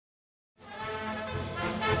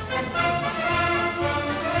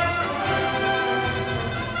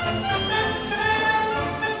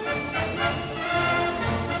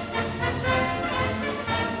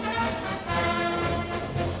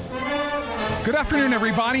Good afternoon,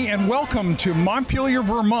 everybody, and welcome to Montpelier,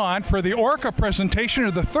 Vermont for the Orca presentation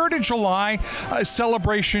of the 3rd of July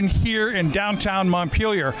celebration here in downtown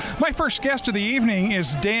Montpelier. My first guest of the evening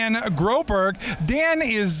is Dan Groberg. Dan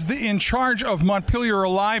is in charge of Montpelier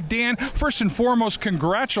Alive. Dan, first and foremost,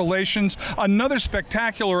 congratulations. Another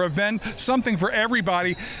spectacular event, something for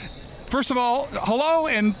everybody. First of all, hello,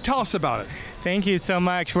 and tell us about it. Thank you so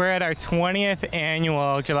much. We're at our 20th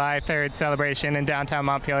annual July 3rd celebration in downtown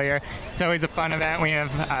Montpelier. It's always a fun event. We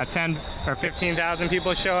have 10 or 15,000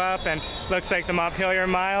 people show up, and looks like the Montpelier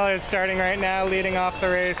Mile is starting right now, leading off the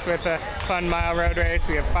race with a fun mile road race.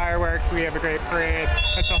 We have fireworks. We have a great parade.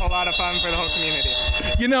 It's a whole lot of fun for the whole community.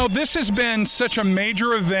 You know, this has been such a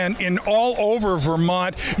major event in all over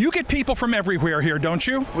Vermont. You get people from everywhere here, don't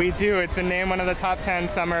you? We do. It's been named one of the top 10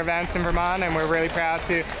 summer events in Vermont, and we're really proud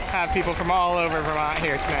to have people from all over Vermont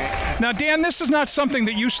here tonight. Now, Dan, this is not something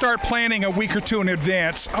that you start planning a week or two in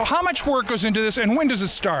advance. How much work goes into this, and when does it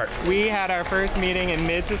start? We had our first meeting in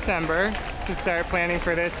mid-December to start planning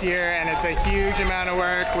for this year, and it's a huge amount of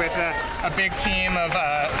work with a big team of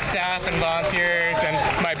staff and volunteers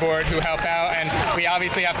and my board who help out, and we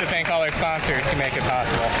obviously have to thank all our sponsors who make it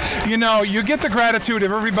possible. You know, you get the gratitude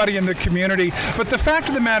of everybody in the community, but the fact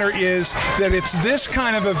of the matter is that it's this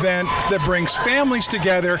kind of event that brings families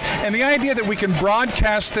together, and the idea that we can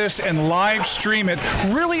broadcast this and live stream it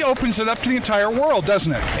really opens it up to the entire world,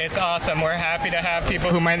 doesn't it? It's awesome. We're happy to have people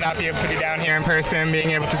who might not be able to be down here in person being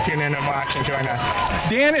able to tune in and watch and join us.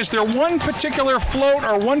 Dan, is there one particular float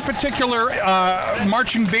or one particular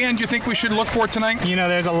marching band you think we should look for tonight? You know,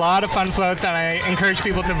 there's a lot of fun floats, and I encourage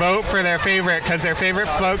people to vote for their favorite, because their favorite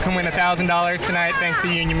float can win $1,000 tonight thanks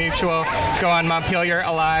to Union Mutual. Go on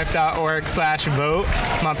montpelieralive.org/vote,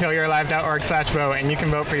 montpelieralive.org/vote, and you can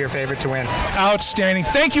vote for your favorite to win. Outstanding.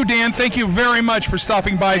 Thank you, Dan. Thank you very much for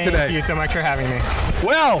stopping by today. Thank you so much for having me.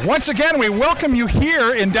 Well, once again, we welcome you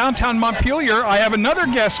here in downtown Montpelier. I have another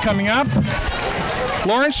guest coming up.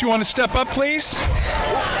 Lawrence, you want to step up, please?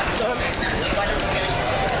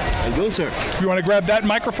 Go, sir. You want to grab that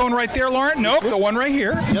microphone right there, Lawrence? Nope, the one right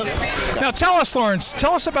here. Yep. Now tell us, Lawrence,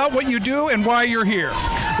 tell us about what you do and why you're here.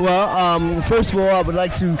 Well, first of all, I would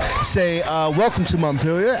like to say welcome to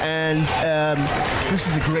Montpelier, and this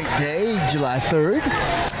is a great day, July 3rd.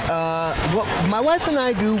 What my wife and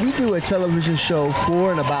I do, we do a television show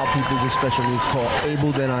for and about people with special needs called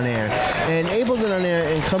Abled and On Air. And Abled and On Air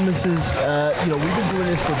encompasses, we've been doing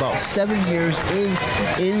this for about 7 years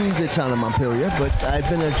in the town of Montpelier, but I've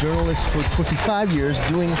been a journalist for 25 years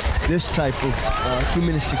doing this type of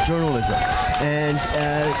humanistic journalism. And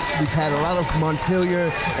we've had a lot of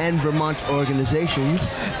Montpelier and Vermont organizations,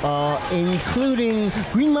 including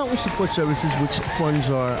Green Mountain Support Services, which funds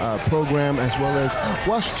our program, as well as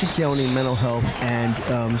Washington County Mental Health and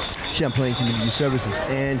Champlain Community Services.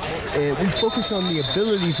 And we focus on the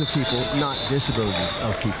abilities of people, not disabilities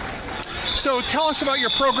of people. So tell us about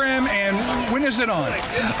your program, and when is it on?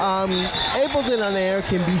 Abled and On Air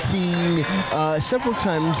can be seen several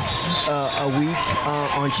times a week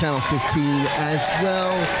on Channel 15, as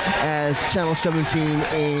well as Channel 17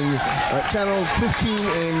 in Channel 15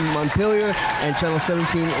 in Montpelier and Channel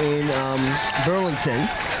 17 in Burlington.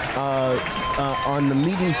 On the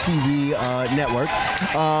Meeting TV network.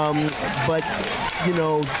 But, you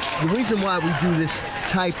know, the reason why we do this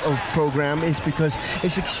type of program is because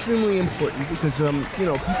it's extremely important, because,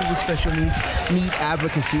 people with special needs need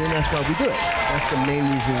advocacy, and that's why we do it. That's the main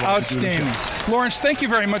reason why we do the show. Lawrence, thank you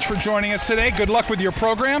very much for joining us today. Good luck with your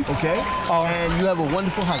program. Okay. And you have a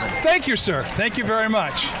wonderful holiday. Thank you, sir. Thank you very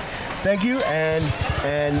much. Thank you, and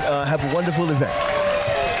have a wonderful event.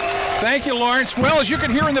 Thank you, Lawrence. Well, as you can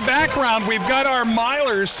hear in the background, we've got our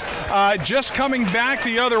milers just coming back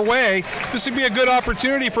the other way. This would be a good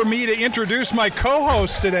opportunity for me to introduce my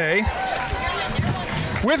co-host today.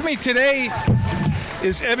 With me today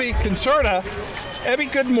is Evie Concerta. Evie,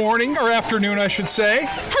 good morning, or afternoon, I should say.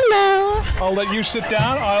 Hello. I'll let you sit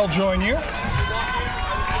down. I'll join you.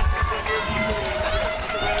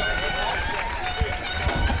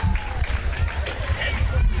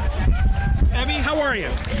 Evie, how are you?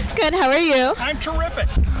 Good, how are you? I'm terrific.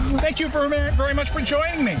 Thank you very much for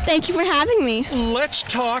joining me. Thank you for having me. Let's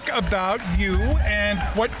talk about you and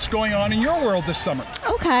what's going on in your world this summer.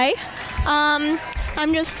 Okay.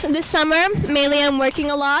 This summer, mainly I'm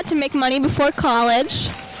working a lot to make money before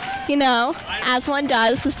college. You know, as one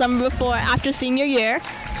does the summer before, after senior year.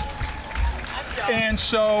 And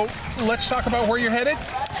so, let's talk about where you're headed.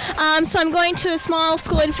 So I'm going to a small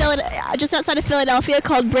school in just outside of Philadelphia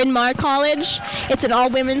called Bryn Mawr College. It's an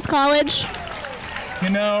all-women's college. You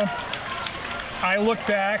know, I look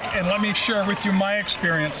back, and let me share with you my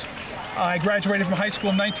experience. I graduated from high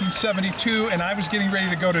school in 1972, and I was getting ready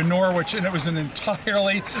to go to Norwich, and it was an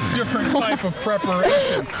entirely different type of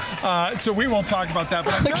preparation. So we won't talk about that,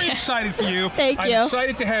 but I'm very excited for you. Thank you. I'm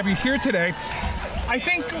excited to have you here today. I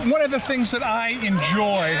think one of the things that I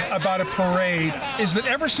enjoy about a parade is that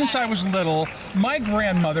ever since I was little, my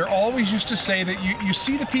grandmother always used to say that you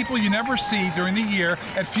see the people you never see during the year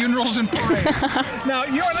at funerals and parades. Now,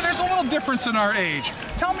 there's a little difference in our age.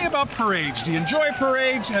 Tell me about parades. Do you enjoy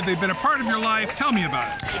parades? Have they been a part of your life? Tell me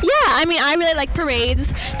about it. Yeah, I mean, I really like parades.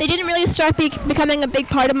 They didn't really start becoming a big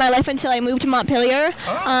part of my life until I moved to Montpelier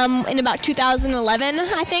in about 2011,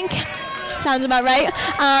 I think. Sounds about right.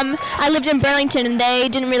 I lived in Burlington, and they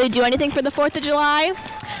didn't really do anything for the 4th of July.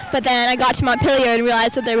 But then I got to Montpelier and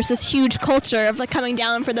realized that there was this huge culture of like coming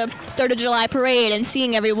down for the 3rd of July parade and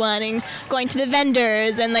seeing everyone and going to the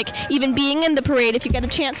vendors and like even being in the parade if you get a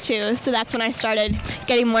chance to. So that's when I started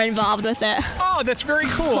getting more involved with it. Oh, that's very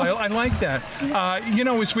cool. I like that.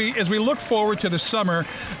 As we look forward to the summer,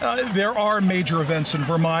 there are major events in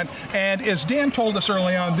Vermont, and as Dan told us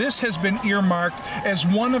early on, this has been earmarked as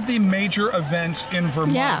one of the major events in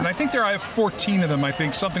Vermont. Yeah. And I think there are 14 of them, I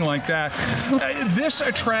think, something like that. This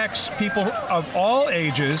attracts people of all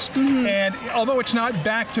ages, and although it's not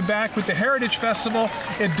back-to-back with the Heritage Festival,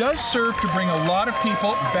 it does serve to bring a lot of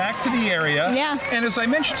people back to the area. Yeah. And as I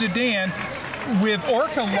mentioned to Dan, with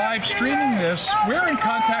Orca live streaming this, we're in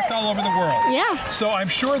contact all over the world. Yeah. So I'm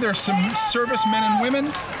sure there's some servicemen and women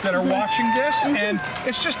that are watching this, and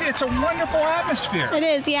it's a wonderful atmosphere. It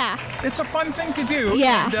is, yeah. It's a fun thing to do.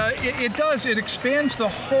 Yeah. And it expands the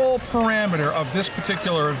whole parameter of this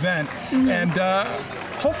particular event. And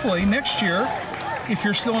hopefully next year, if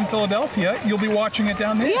you're still in Philadelphia, you'll be watching it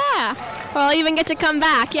down there. Yeah. Or I'll even get to come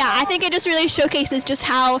back. Yeah, I think it just really showcases just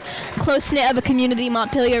how close-knit of a community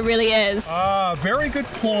Montpelier really is. Very good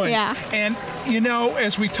point. Yeah. And,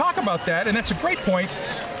 as we talk about that, and that's a great point,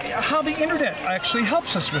 how the internet actually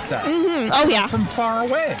helps us with that. Oh, yeah. From far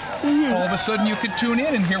away. All of a sudden you could tune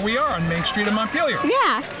in, and here we are on Main Street of Montpelier.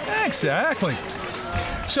 Yeah. Exactly.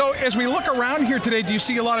 So as we look around here today, do you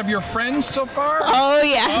see a lot of your friends so far? Oh,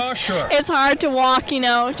 yes. Oh, sure. It's hard to walk,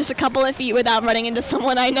 just a couple of feet without running into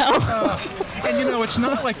someone I know. And it's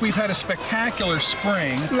not like we've had a spectacular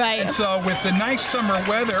spring. Right. And so with the nice summer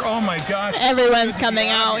weather, oh my gosh. Everyone's coming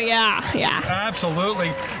out, yeah.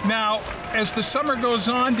 Absolutely. Now, as the summer goes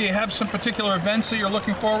on, do you have some particular events that you're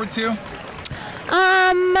looking forward to?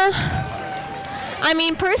 I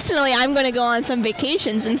mean, personally, I'm going to go on some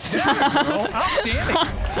vacations and stuff. Well, outstanding.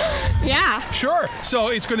 Yeah. Sure. So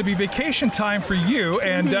it's going to be vacation time for you,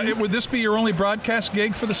 and would this be your only broadcast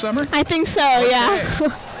gig for the summer? I think so, yeah.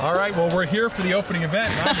 All right. Well, we're here for the opening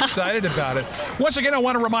event, and I'm excited about it. Once again, I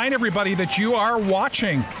want to remind everybody that you are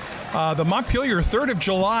watching the Montpelier 3rd of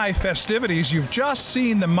July festivities. You've just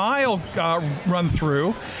seen the mile run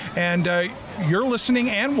through, and you're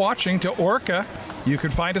listening and watching to Orca. You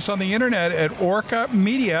can find us on the internet at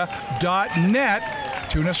orcamedia.net.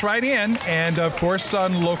 Tune us right in, and of course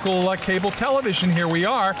on local cable television, here we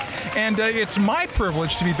are. And it's my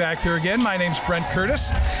privilege to be back here again. My name's Brent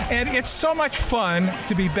Curtis, and it's so much fun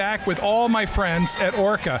to be back with all my friends at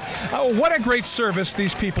Orca. What a great service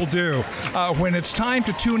these people do. When it's time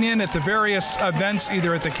to tune in at the various events,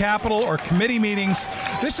 either at the Capitol or committee meetings,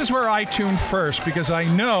 this is where I tune first, because I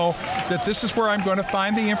know that this is where I'm going to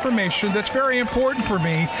find the information that's very important for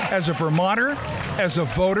me as a Vermonter, as a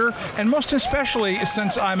voter, and most especially since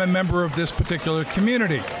I'm a member of this particular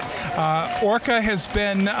community. Orca has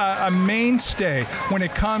been a mainstay when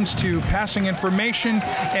it comes to passing information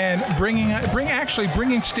and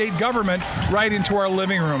bringing state government right into our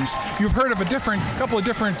living rooms. You've heard of a couple of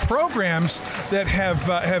different programs that have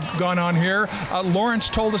gone on here. Lawrence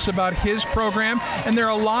told us about his program, and there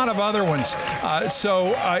are a lot of other ones.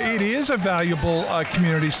 So it is a valuable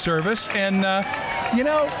community service. And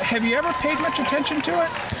have you ever paid much attention to it?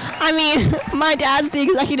 I mean, my dad's the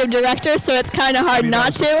executive director, so it's kind of hard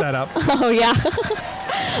not to. Setup. Oh, yeah.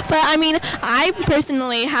 But I mean, I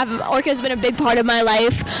personally Orca has been a big part of my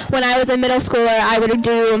life. When I was a middle schooler, I would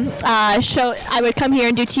come here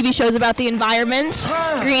and do TV shows about the environment,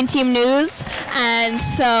 Green Team News, and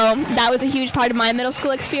so that was a huge part of my middle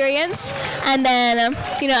school experience. And then,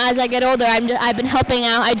 as I get older, I've been helping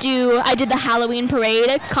out. I did the Halloween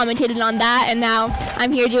parade, commentated on that, and now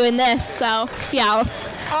I'm here doing this. So yeah,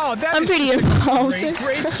 Oh, that I'm is pretty just involved. a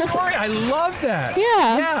great story. I love that.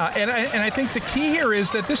 Yeah. Yeah, and I think the key here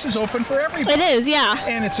is that this is open for everybody. It is, yeah.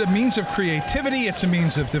 And it's a means of creativity, it's a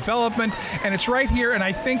means of development, and it's right here. And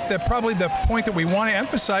I think that probably the point that we want to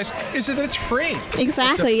emphasize is that it's free. Exactly,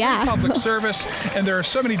 it's a free yeah. public service, and there are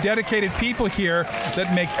so many dedicated people here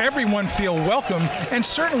that make everyone feel welcome, and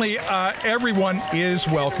certainly everyone is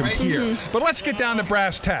welcome here. But let's get down to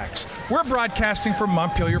brass tacks. We're broadcasting from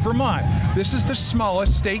Montpelier, Vermont. This is the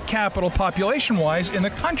smallest state capital population-wise in the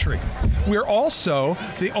country. We're also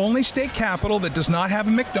the only state capital that does not have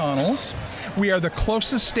a McDonald's. We are the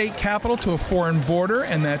closest state capital to a foreign border,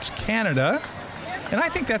 and that's Canada. And I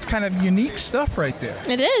think that's kind of unique stuff right there.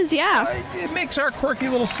 It is, yeah. It makes our quirky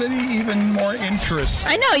little city even more interesting.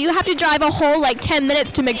 I know, you have to drive a whole 10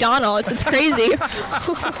 minutes to McDonald's. It's crazy.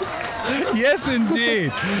 Yes,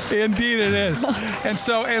 indeed. Indeed it is. And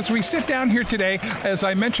so as we sit down here today, as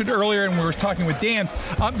I mentioned earlier and we were talking with Dan,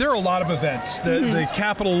 there are a lot of events. The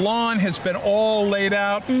Capitol lawn has been all laid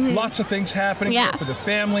out. Lots of things happening for the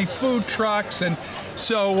family, food trucks, and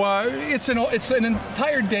so it's an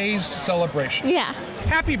entire day's celebration. Yeah.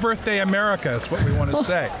 Happy birthday, America, is what we want to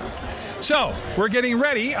say. So we're getting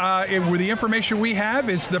ready. The information we have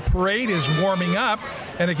is the parade is warming up.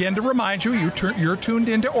 And again, to remind you, you're tuned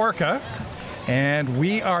into Orca. And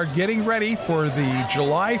we are getting ready for the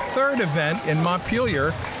July 3rd event in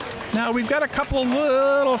Montpelier. Now, we've got a couple of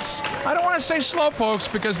little, I don't want to say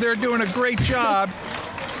slowpokes because they're doing a great job.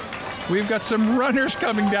 We've got some runners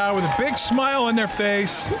coming down with a big smile on their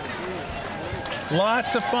face.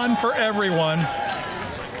 Lots of fun for everyone.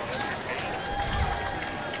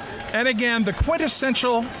 And again, the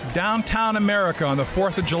quintessential downtown America on the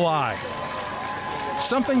 4th of July.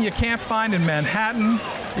 Something you can't find in Manhattan,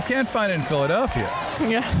 you can't find it in Philadelphia.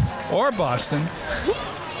 Yeah. Or Boston.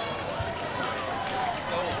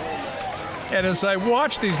 And as I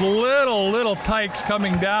watch these little tykes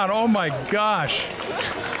coming down, oh my gosh,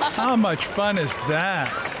 how much fun is that?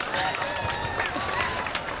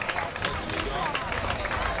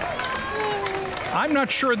 I'm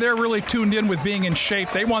not sure they're really tuned in with being in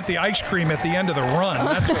shape. They want the ice cream at the end of the run.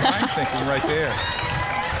 That's what I'm thinking right there.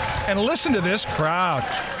 And listen to this crowd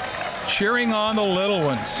cheering on the little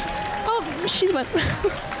ones. Oh, she's wet.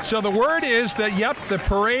 So the word is that, yep, the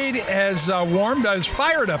parade has is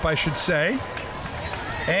fired up, I should say.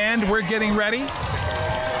 And we're getting ready.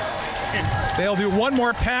 They'll do one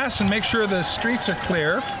more pass and make sure the streets are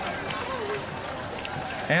clear.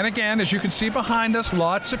 And again, as you can see behind us,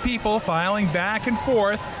 lots of people filing back and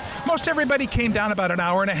forth. Most everybody came down about an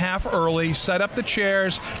hour and a half early, set up the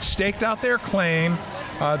chairs, staked out their claim.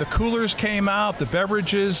 The coolers came out, the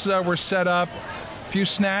beverages were set up, a few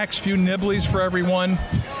snacks, a few nibblies for everyone.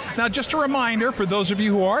 Now, just a reminder for those of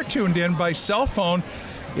you who are tuned in by cell phone,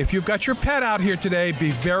 if you've got your pet out here today,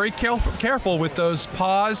 be very careful with those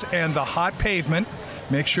paws and the hot pavement.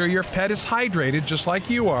 Make sure your pet is hydrated, just like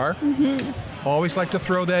you are. Always like to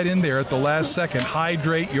throw that in there at the last second.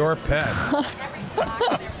 Hydrate your pet.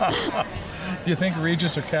 Do you think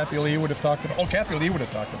Regis or Kathy Lee would have talked about? Oh, Kathy Lee would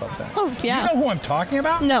have talked about that. Oh, yeah. You know who I'm talking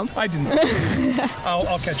about? No. I didn't.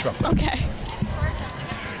 I'll catch you up. Okay.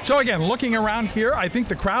 So again, looking around here, I think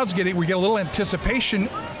the crowd's we get a little anticipation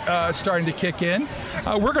starting to kick in.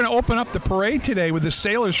 We're going to open up the parade today with the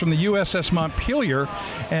sailors from the USS Montpelier,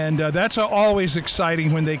 and that's always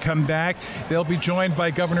exciting when they come back. They'll be joined by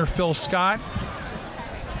Governor Phil Scott.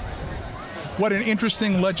 What an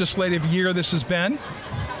interesting legislative year this has been.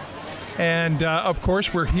 And of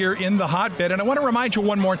course, we're here in the hotbed. And I want to remind you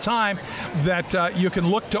one more time that you can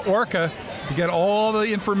look to Orca to get all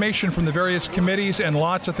the information from the various committees and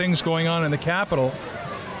lots of things going on in the Capitol.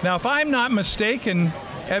 Now, if I'm not mistaken,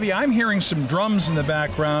 Evie, I'm hearing some drums in the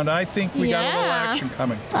background. I think we got a little action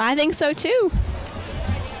coming. I think so too.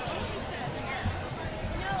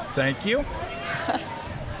 Thank you.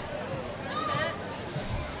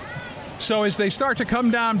 So as they start to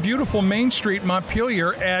come down beautiful Main Street,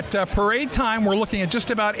 Montpelier, at parade time, we're looking at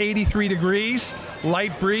just about 83 degrees,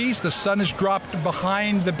 light breeze. The sun has dropped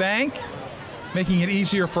behind the bank, making it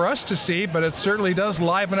easier for us to see, but it certainly does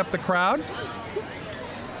liven up the crowd.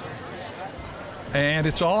 And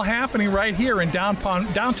it's all happening right here in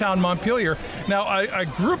downtown Montpelier. Now, a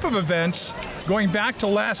group of events going back to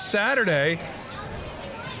last Saturday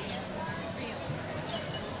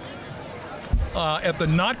at the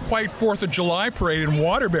not quite 4th of July parade in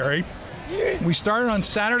Waterbury. We started on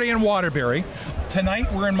Saturday in Waterbury.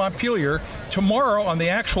 Tonight we're in Montpelier. Tomorrow on the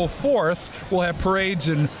actual 4th, we'll have parades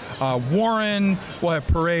in Warren, we'll have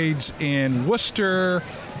parades in Worcester,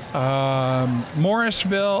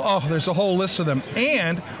 Morrisville. Oh, there's a whole list of them.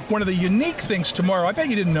 And one of the unique things tomorrow, I bet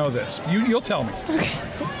you didn't know this. You'll tell me. Okay.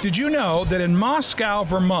 Did you know that in Moscow,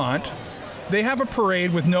 Vermont, they have a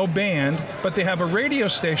parade with no band, but they have a radio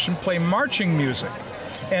station play marching music?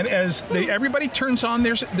 And as everybody turns on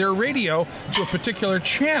their radio to a particular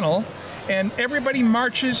channel, and everybody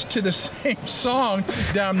marches to the same song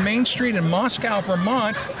down Main Street in Moscow,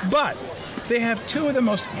 Vermont, but they have two of the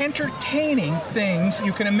most entertaining things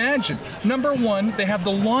you can imagine. Number one, they have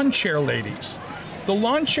the lawn chair ladies. The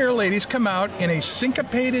lawn chair ladies come out in a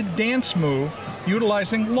syncopated dance move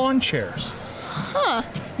utilizing lawn chairs. Huh.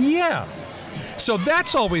 Yeah. So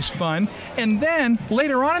that's always fun. And then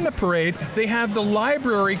later on in the parade, they have the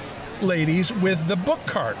library ladies with the book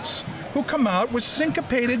carts who come out with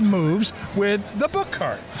syncopated moves with the book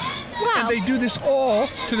cart. Wow. And they do this all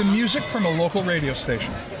to the music from a local radio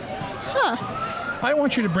station. Huh. I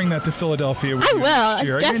want you to bring that to Philadelphia with I you will, next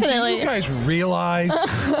year. definitely. Do you guys realize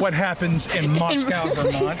what happens in Moscow,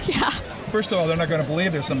 Vermont? Yeah. First of all, they're not going to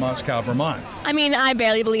believe there's a Moscow, Vermont. I mean, I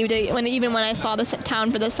barely believed it even when I saw the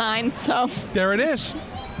town for the sign. So. There it is.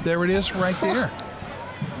 There it is right there.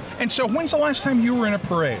 And so when's the last time you were in a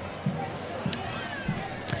parade?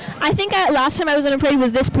 I think last time I was in a parade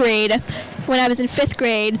was this parade when I was in 5th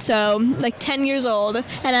grade, so like 10 years old,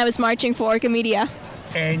 and I was marching for Orca Media.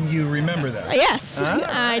 And you remember that? Yes, All right.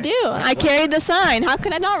 I do. I carried the sign. How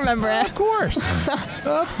could I not remember it? Of course.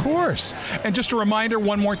 Of course. And just a reminder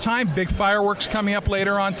one more time, big fireworks coming up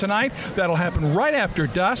later on tonight. That'll happen right after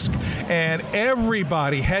dusk. And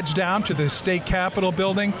everybody heads down to the state capitol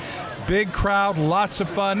building. Big crowd, lots of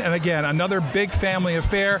fun, and again, another big family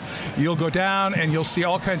affair. You'll go down and you'll see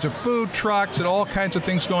all kinds of food trucks and all kinds of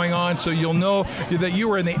things going on, so you'll know that you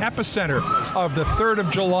were in the epicenter of the 3rd of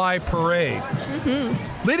July parade.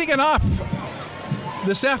 Mm-hmm. Leading it off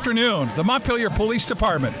this afternoon, the Montpelier Police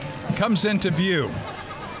Department comes into view.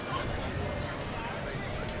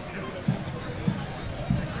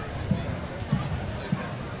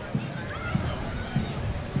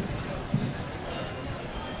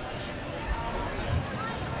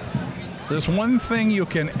 There's one thing you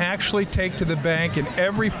can actually take to the bank in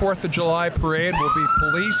every 4th of July parade will be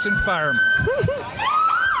police and firemen.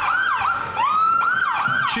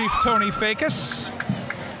 Chief Tony Fakis.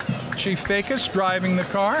 Chief Fakis driving the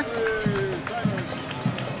car.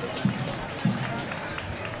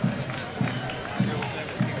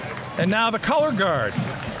 And now the color guard.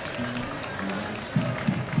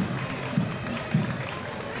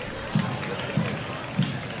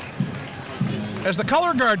 As the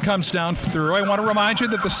color guard comes down through, I want to remind you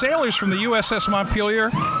that the sailors from the USS Montpelier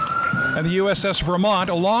and the USS Vermont,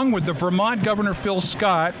 along with the Vermont Governor Phil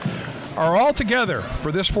Scott, are all together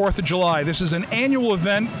for this 4th of July. This is an annual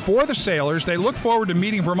event for the sailors. They look forward to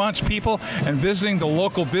meeting Vermont's people and visiting the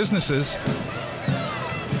local businesses.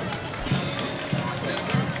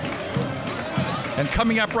 And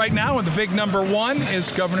coming up right now in the big number 1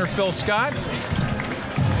 is Governor Phil Scott.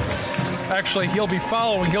 Actually, he'll be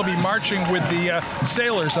marching with the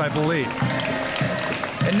sailors, I believe.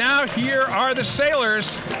 And now here are the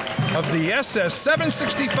sailors of the SS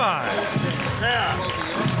 765. Yeah.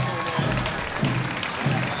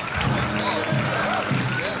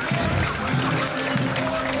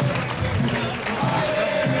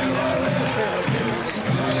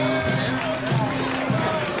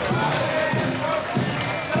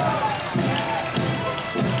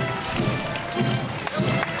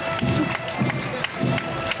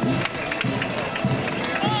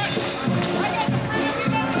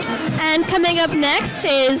 And coming up next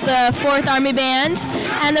is the 4th Army Band.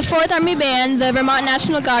 And the 4th Army Band, the Vermont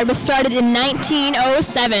National Guard, was started in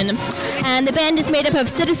 1907. And the band is made up of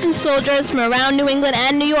citizen soldiers from around New England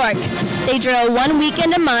and New York. They drill 1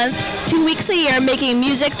 weekend a month, 2 weeks a year, making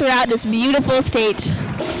music throughout this beautiful state.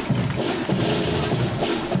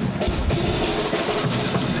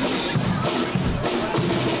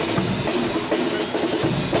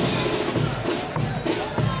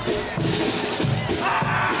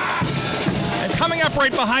 Right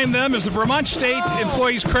behind them is the Vermont State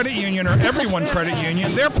Employees Credit Union, or Everyone Credit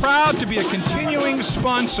Union. They're proud to be a continuing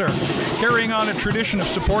sponsor, carrying on a tradition of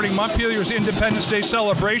supporting Montpelier's Independence Day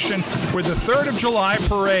celebration with the 3rd of July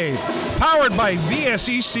parade. Powered by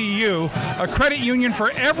VSECU, a credit union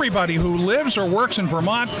for everybody who lives or works in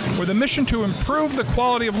Vermont, with a mission to improve the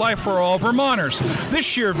quality of life for all Vermonters.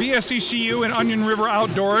 This year, VSECU and Onion River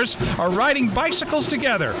Outdoors are riding bicycles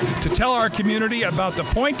together to tell our community about the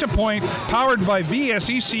point-to-point, powered by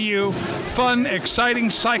VSECU fun, exciting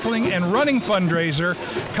cycling and running fundraiser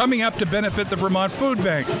coming up to benefit the Vermont Food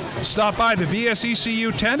Bank. Stop by the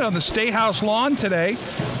VSECU tent on the State House lawn today,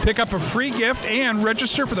 pick up a free gift, and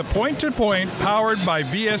register for the Point-to-Point powered by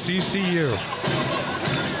VSECU.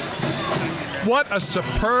 What a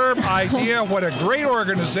superb idea. What a great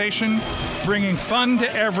organization, bringing fun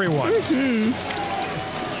to everyone.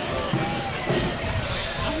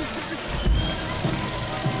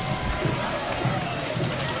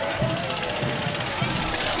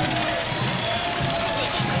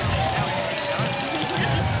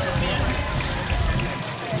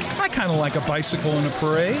 I kind of like a bicycle in a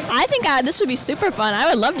parade. I think this would be super fun. I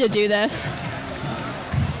would love to do this.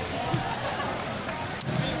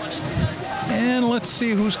 And let's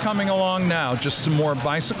see who's coming along now. Just some more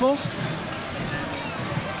bicycles.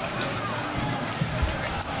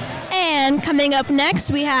 And coming up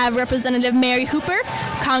next, we have Representative Mary Hooper,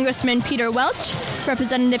 Congressman Peter Welch,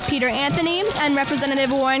 Representative Peter Anthony, and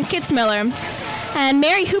Representative Warren Kitzmiller. And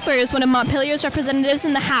Mary Hooper is one of Montpelier's representatives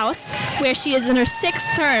in the House, where she is in her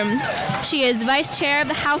 6th term. She is vice chair of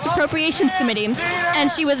the House Appropriations Committee,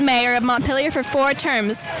 and she was mayor of Montpelier for 4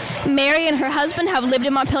 terms. Mary and her husband have lived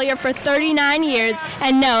in Montpelier for 39 years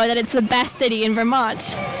and know that it's the best city in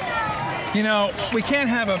Vermont. You know, we can't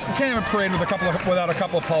have a parade with without a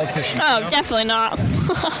couple of politicians. Oh, you know? definitely not.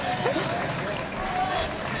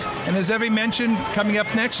 And as Evie mentioned, coming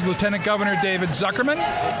up next is Lieutenant Governor David Zuckerman.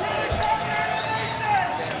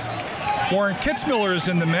 Warren Kitzmiller is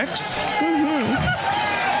in the mix.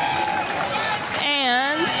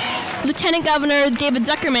 And Lieutenant Governor David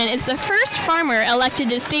Zuckerman is the first farmer elected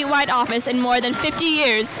to statewide office in more than 50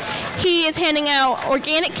 years. He is handing out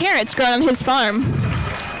organic carrots grown on his farm.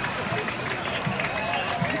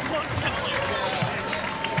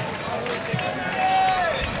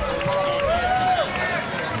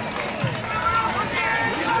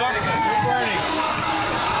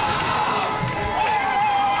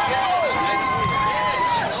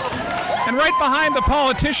 And right behind the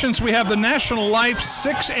politicians, we have the National Life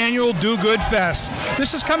 6th Annual Do Good Fest.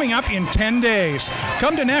 This is coming up in 10 days.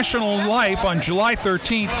 Come to National Life on July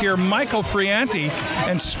 13th. Hear Michael Frianti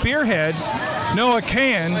and Spearhead, Noah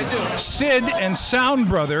Cahan, Sid, and Sound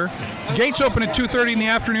Brother. Gates open at 2:30 in the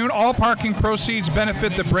afternoon. All parking proceeds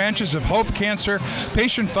benefit the branches of Hope Cancer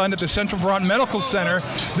Patient Fund at the Central Vermont Medical Center.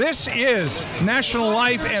 This is National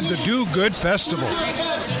Life and the Do Good Festival.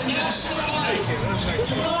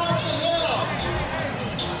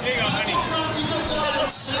 There you go, honey. Comes on at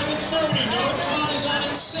 7:30. Noah Cahan is on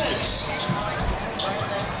at 6.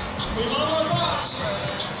 We love our bus.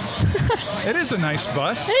 It is a nice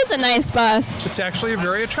bus. It is a nice bus. It's actually a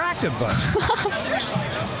very attractive bus.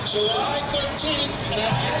 July 13th, the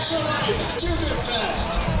National Life Do Good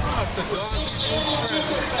Fest. The 6th Annual Do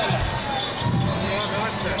Good Fest.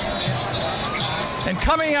 And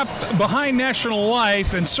coming up behind National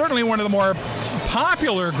Life, and certainly one of the more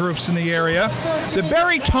popular groups in the area, the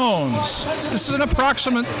Berry Tones. This is an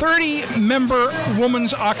approximate 30-member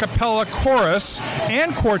women's a cappella chorus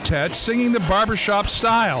and quartet singing the barbershop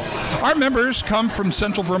style. Our members come from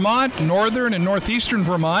central Vermont, northern and northeastern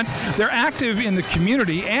Vermont. They're active in the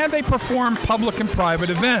community, and they perform public and private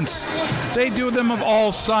events. They do them of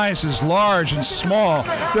all sizes, large and small.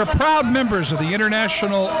 They're proud members of the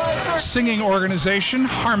international singing organization,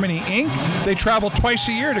 Harmony Inc. They travel twice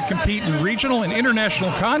a year to compete in regional and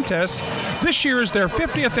international contests. This year is their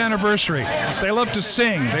 50th anniversary. They love to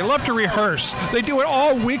sing. They love to rehearse. They do it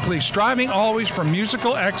all weekly, striving always for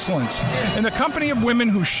musical excellence. In the company of women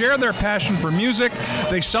who share their passion for music,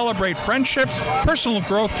 they celebrate friendship, personal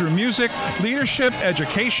growth through music, leadership,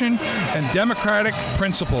 education, and democratic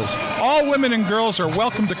principles. All women and girls are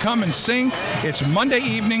welcome to come and sing. It's Monday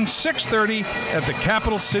evening, 6:30 at the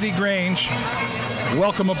Capital City Grange.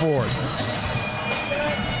 Welcome aboard.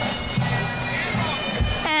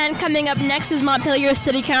 And coming up next is Montpelier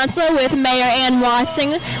City Council with Mayor Ann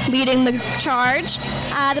Watson leading the charge.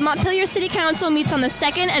 The Montpelier City Council meets on the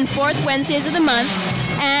 2nd and 4th Wednesdays of the month,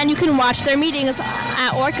 and you can watch their meetings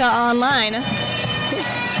at Orca online.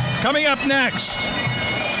 Coming up next,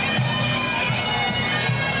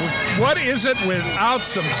 what is it without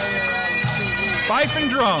some fife and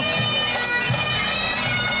drum?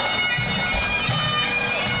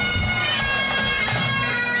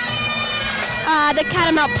 The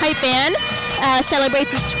Catamount Pipe Band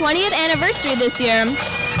celebrates its 20th anniversary this year.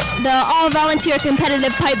 The all-volunteer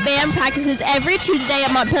competitive pipe band practices every Tuesday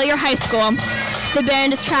at Montpelier High School. The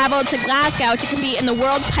band has traveled to Glasgow to compete in the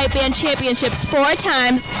World Pipe Band Championships 4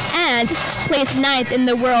 times and placed 9th in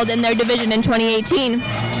the world in their division in 2018.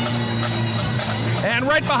 And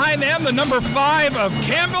right behind them, the number 5 of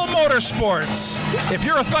Campbell Motorsports. If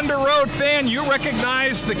you're a Thunder Road fan, you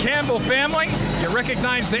recognize the Campbell family. You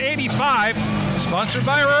recognize the 85, sponsored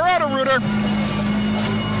by Roto-Rooter.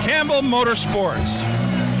 Campbell Motorsports.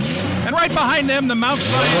 And right behind them, the Mount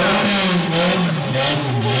Sinai.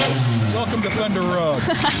 Welcome to Thunder Road.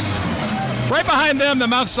 Right behind them, the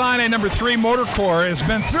Mount Sinai number 3 Motor Corps has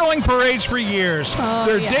been thrilling parades for years.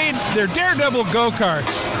 They're daredevil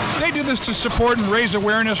go-karts. They do this to support and raise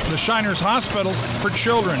awareness for the Shriners Hospitals for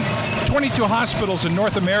Children. 22 hospitals in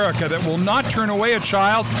North America that will not turn away a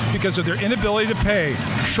child because of their inability to pay.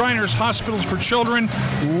 Shriners Hospitals for Children,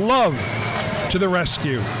 love to the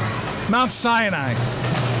rescue. Mount Sinai.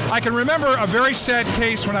 I can remember a very sad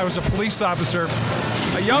case when I was a police officer.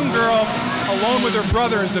 A young girl, alone with her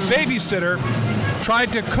brother as a babysitter,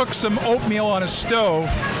 tried to cook some oatmeal on a stove,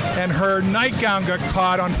 and her nightgown got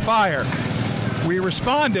caught on fire. We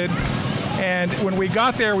responded, and when we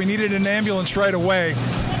got there, we needed an ambulance right away.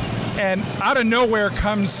 And out of nowhere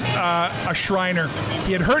comes a Shriner.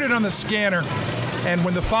 He had heard it on the scanner, and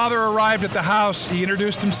when the father arrived at the house, he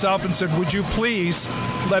introduced himself and said, "Would you please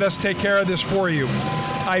let us take care of this for you?"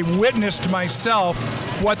 I witnessed myself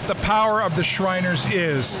what the power of the Shriners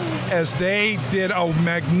is, as they did a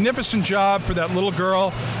magnificent job for that little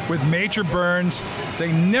girl with major burns.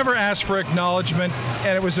 They never asked for acknowledgement,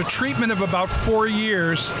 and it was a treatment of about 4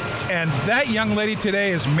 years. And that young lady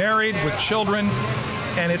today is married with children,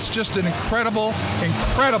 and it's just an incredible,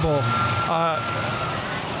 incredible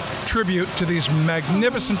tribute to these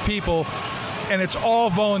magnificent people, and it's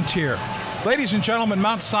all volunteer. Ladies and gentlemen,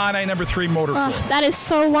 Mount Sinai number 3 Motor Corps. That is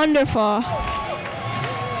so wonderful.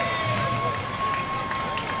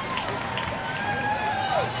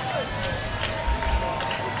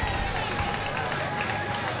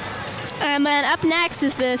 And then up next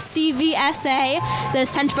is the CVSA, the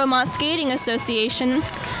Central Vermont Skating Association.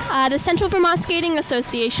 The Central Vermont Skating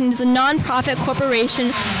Association is a non-profit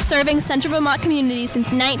corporation serving Central Vermont communities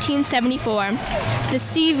since 1974. The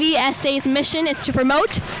CVSA's mission is to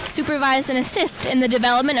promote, supervise, and assist in the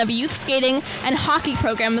development of youth skating and hockey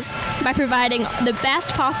programs by providing the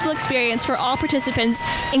best possible experience for all participants,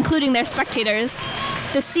 including their spectators.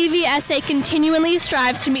 The CVSA continually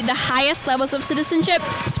strives to meet the highest levels of citizenship,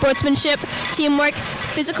 sportsmanship, teamwork,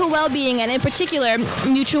 physical well-being, and in particular,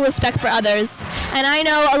 mutual respect for others. And I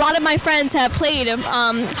know a lot of my friends have played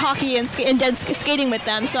hockey and done skating with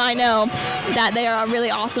them, so I know that they are a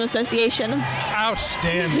really awesome association.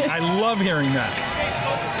 Outstanding. I love hearing that.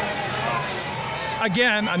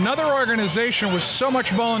 Again, another organization with so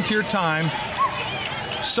much volunteer time,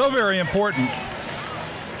 so very important.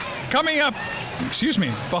 Coming up,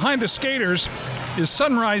 behind the skaters is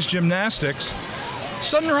Sunrise Gymnastics.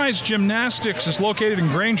 Sunrise Gymnastics is located in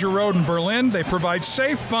Granger Road in Berlin. They provide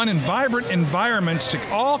safe, fun, and vibrant environments to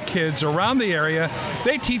all kids around the area.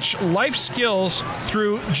 They teach life skills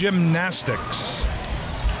through gymnastics.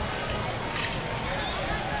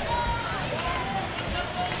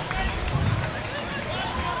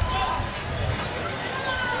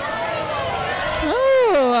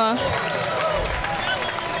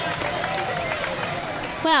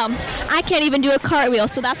 Well, I can't even do a cartwheel,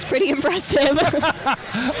 so that's pretty impressive.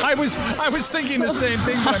 I was thinking the same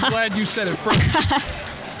thing, but I'm glad you said it first.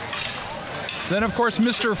 Then, of course,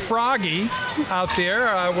 Mr. Froggy out there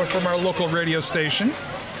from our local radio station.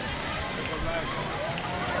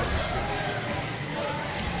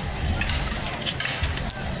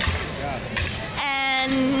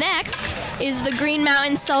 And next is the Green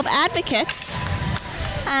Mountain Self-Advocates.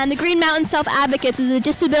 And the Green Mountain Self-Advocates is a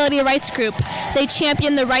disability rights group. They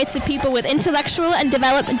champion the rights of people with intellectual and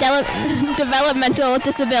developmental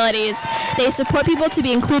disabilities. They support people to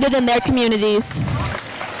be included in their communities.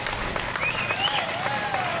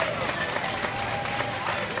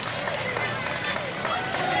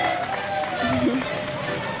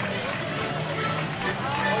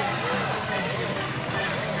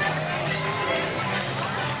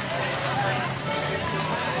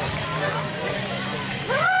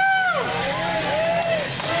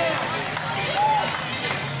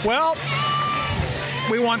 Well,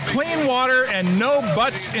 we want clean water and no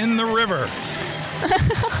butts in the river.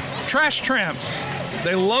 Trash tramps.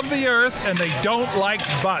 They love the earth and they don't like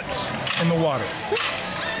butts in the water.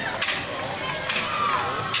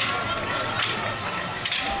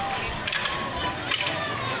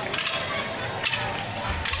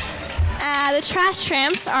 The trash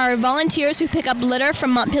tramps are volunteers who pick up litter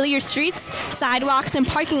from Montpelier streets, sidewalks, and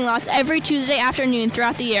parking lots every Tuesday afternoon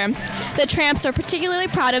throughout the year. The tramps are particularly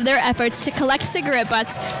proud of their efforts to collect cigarette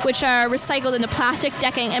butts, which are recycled into plastic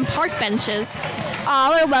decking and park benches.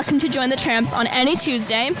 All are welcome to join the Tramps on any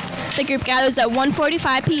Tuesday. The group gathers at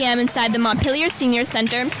 1:45 p.m. inside the Montpelier Senior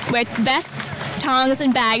Center, where vests, tongs,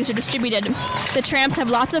 and bags are distributed. The Tramps have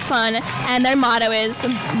lots of fun, and their motto is,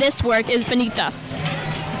 "This work is beneath us."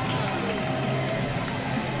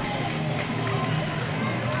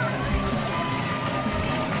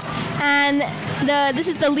 And this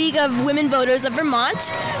is the League of Women Voters of Vermont.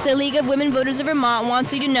 The League of Women Voters of Vermont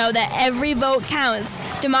wants you to know that every vote counts.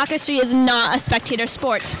 Democracy is not a spectator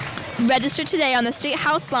sport. Register today on the State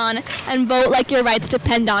House lawn and vote like your rights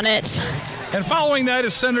depend on it. And following that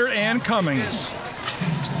is Senator Ann Cummings.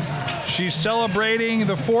 She's celebrating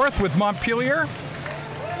the 4th with Montpelier.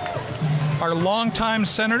 Our longtime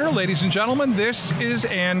senator, ladies and gentlemen, this is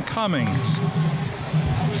Ann Cummings.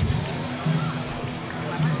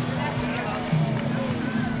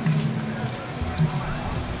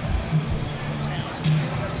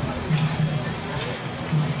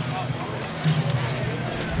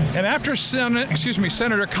 And after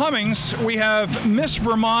Senator Cummings, we have Miss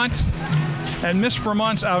Vermont and Miss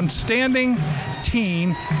Vermont's Outstanding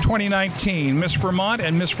Teen 2019. Miss Vermont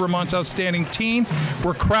and Miss Vermont's Outstanding Teen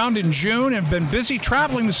were crowned in June and have been busy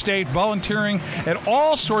traveling the state, volunteering at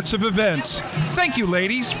all sorts of events. Thank you,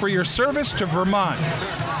 ladies, for your service to Vermont.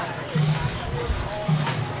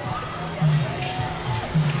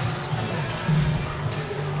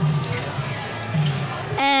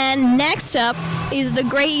 And next up is the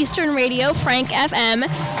Great Eastern Radio, Frank FM,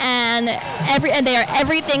 and they are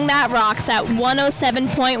everything that rocks at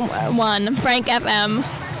 107.1 Frank FM.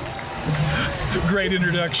 Great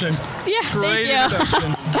introduction. Yeah, Great thank you.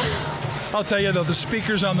 introduction. I'll tell you though, the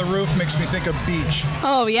speakers on the roof makes me think of beach.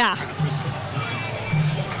 Oh yeah.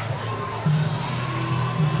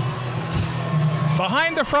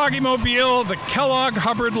 Behind the Froggy Mobile, the Kellogg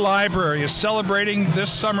Hubbard Library is celebrating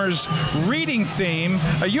this summer's reading theme,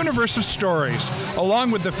 A Universe of Stories.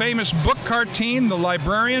 Along with the famous book cart team, the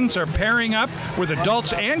librarians are pairing up with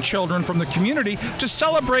adults and children from the community to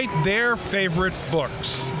celebrate their favorite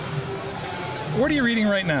books. What are you reading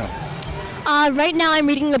right now? Right now I'm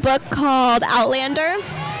reading a book called Outlander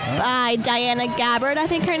by Diana Gabbard, I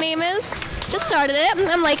think her name is. Just started it.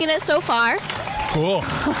 I'm liking it so far. Cool.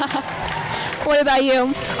 What about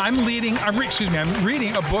you? I'm reading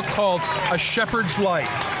a book called A Shepherd's Life.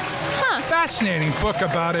 Huh. Fascinating book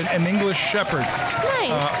about an English shepherd.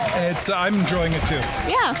 Nice. I'm enjoying it too.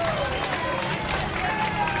 Yeah.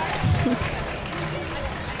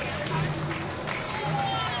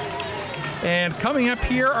 And coming up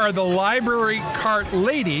here are the Library Cart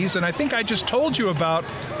Ladies, and I think I just told you about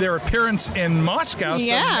their appearance in Moscow,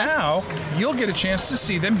 Yeah. so now you'll get a chance to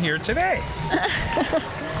see them here today.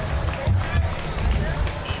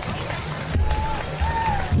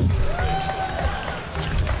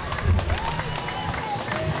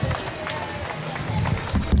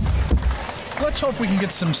 Let's hope we can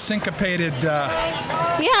get some syncopated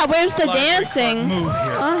Yeah, where's the Library dancing? Cart move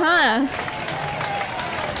here. Uh-huh.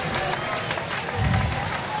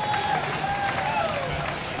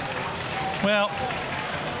 Well,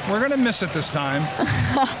 we're going to miss it this time.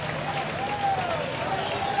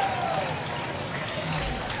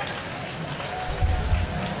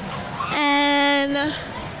 And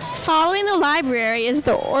following the library is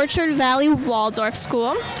the Orchard Valley Waldorf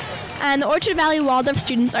School. And the Orchard Valley Waldorf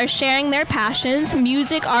students are sharing their passions,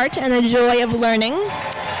 music, art, and the joy of learning.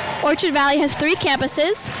 Orchard Valley has 3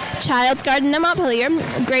 campuses: Child's Garden in Montpelier,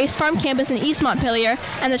 Grace Farm Campus in East Montpelier,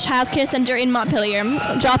 and the Child Care Center in Montpelier.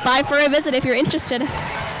 Drop by for a visit if you're interested.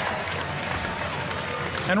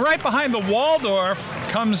 And right behind the Waldorf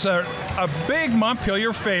comes a big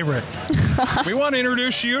Montpelier favorite. We want to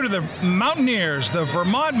introduce you to the Mountaineers. The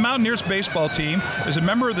Vermont Mountaineers baseball team is a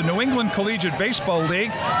member of the New England Collegiate Baseball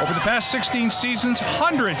League. Over the past 16 seasons,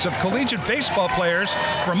 hundreds of collegiate baseball players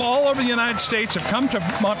from all over the United States have come to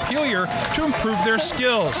Montpelier to improve their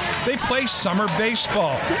skills. They play summer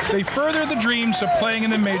baseball. They further the dreams of playing in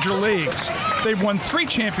the major leagues. They've won 3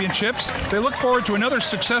 championships. They look forward to another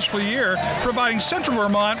successful year, providing Central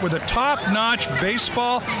Vermont with a top-notch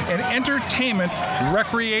baseball and entertainment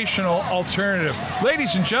recreational alternative.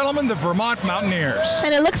 Ladies and gentlemen, the Vermont Mountaineers.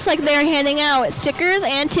 And it looks like they're handing out stickers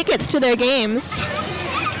and tickets to their games.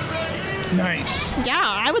 Nice. Yeah,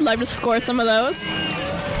 I would love to score some of those.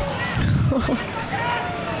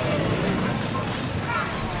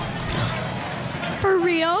 For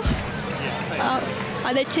real?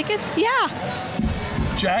 Are they tickets? Yeah.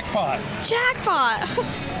 Jackpot. Jackpot.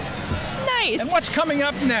 Nice. And what's coming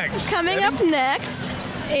up next? Coming up next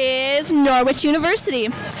is Norwich University.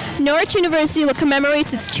 Norwich University will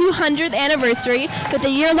commemorate its 200th anniversary with a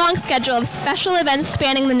year-long schedule of special events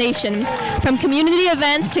spanning the nation. From community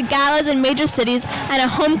events to galas in major cities and a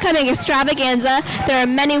homecoming extravaganza, there are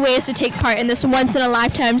many ways to take part in this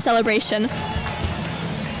once-in-a-lifetime celebration.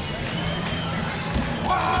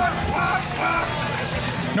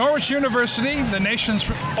 Norwich University, the nation's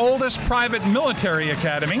oldest private military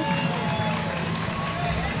academy.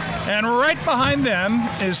 And right behind them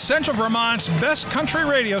is Central Vermont's best country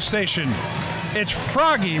radio station. It's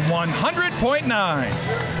Froggy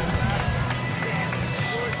 100.9.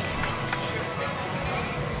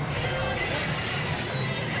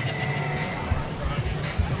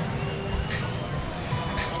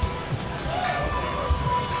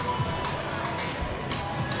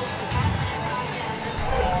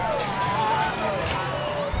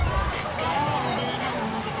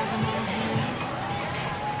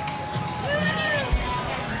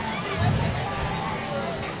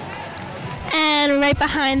 And right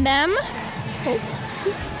behind them,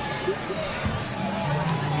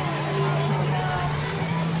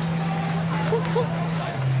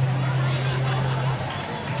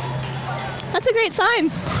 that's a great sign.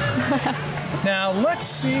 Now let's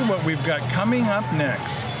see what we've got coming up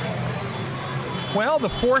next. Well, the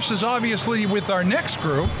force is obviously with our next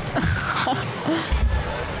group.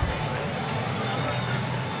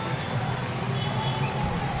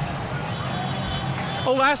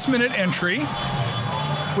 A last-minute entry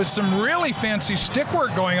with some really fancy stick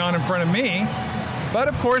work going on in front of me. But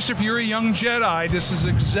of course, if you're a young Jedi, this is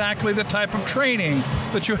exactly the type of training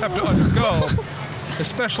that you have to undergo,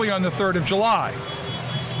 especially on the 3rd of July.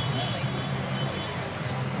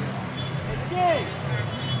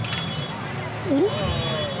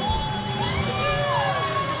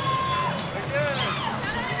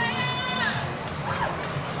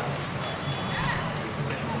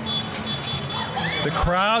 The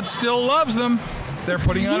crowd still loves them. They're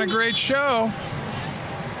putting on a great show.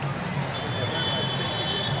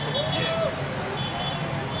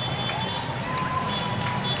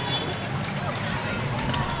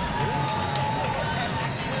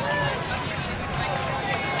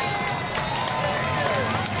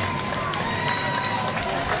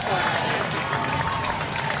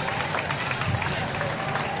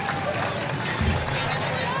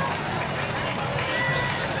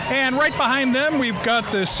 And right behind them, we've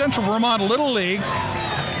got the Central Vermont Little League.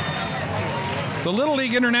 The Little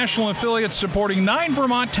League International affiliate supporting 9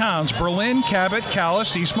 Vermont towns: Berlin, Cabot,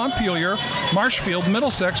 Calais, East Montpelier, Marshfield,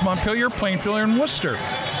 Middlesex, Montpelier, Plainfield, and Worcester.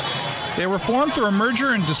 They were formed through a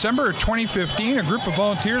merger in December of 2015. A group of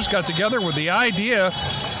volunteers got together with the idea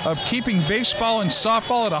of keeping baseball and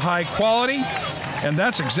softball at a high quality, and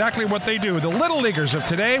that's exactly what they do. The Little Leaguers of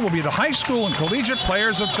today will be the high school and collegiate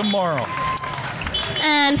players of tomorrow.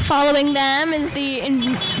 And following them is the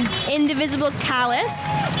Indivisible Callus.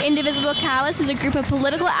 Indivisible Callus is a group of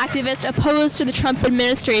political activists opposed to the Trump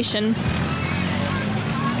administration.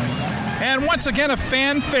 And once again, a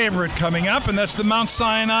fan favorite coming up, and that's the Mount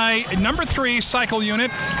Sinai number 3 cycle unit.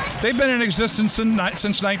 They've been in existence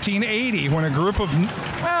since 1980, when a group of,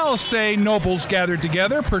 well, say, nobles gathered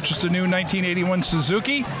together, purchased a new 1981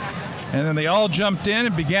 Suzuki, and then they all jumped in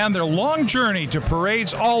and began their long journey to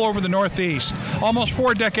parades all over the Northeast. Almost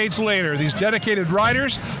 4 decades later, these dedicated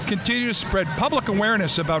riders continue to spread public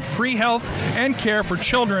awareness about free health and care for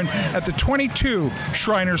children at the 22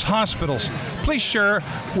 Shriners hospitals. Please share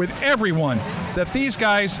with everyone that these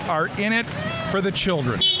guys are in it for the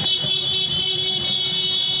children.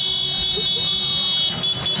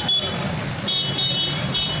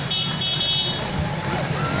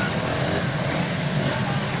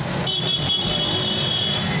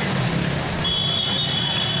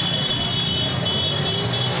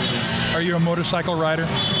 Are you a motorcycle rider?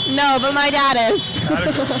 No, but my dad is.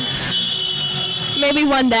 Maybe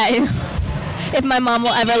one day, if my mom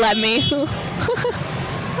will ever let me.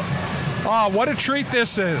 Oh, what a treat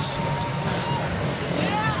this is.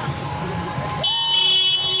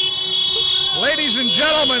 Ladies and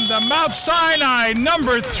gentlemen, the Mount Sinai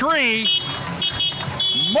number 3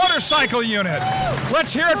 motorcycle unit.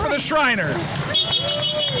 Let's hear it for the Shriners.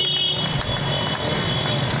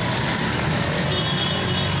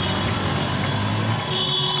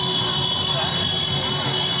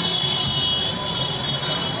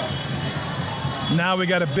 Now we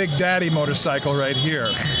got a Big Daddy motorcycle right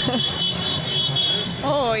here.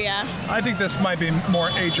 Oh, yeah. I think this might be more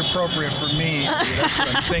age appropriate for me. That's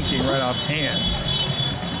what I'm thinking right offhand.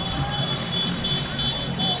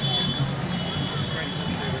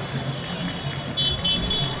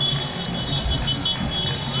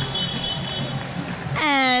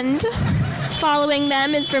 And Following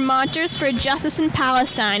them is Vermonters for Justice in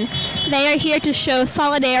Palestine. They are here to show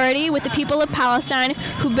solidarity with the people of Palestine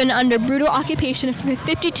who've been under brutal occupation for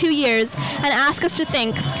 52 years and ask us to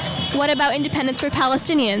think, what about independence for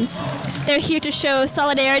Palestinians? They're here to show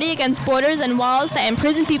solidarity against borders and walls that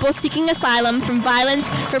imprison people seeking asylum from violence,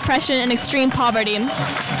 repression, and extreme poverty.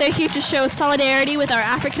 They're here to show solidarity with our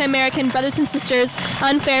African American brothers and sisters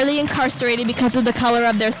unfairly incarcerated because of the color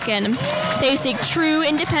of their skin. They seek true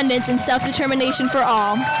independence and self-determination for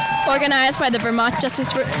all, organized by the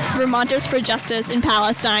Vermonters for Justice in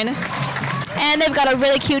Palestine. And they've got a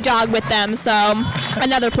really cute dog with them, so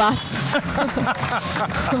another plus.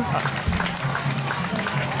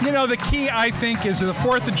 You know, the key, I think, is the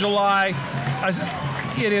 4th of July.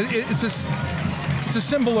 It's a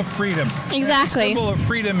symbol of freedom. Exactly. It's a symbol of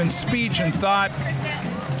freedom in speech and thought.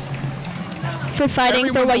 For fighting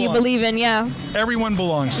Everyone for what you belongs. believe in, yeah. Everyone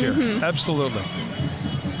belongs here. Absolutely.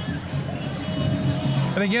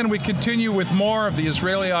 And again, we continue with more of the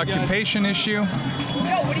Israeli occupation issue.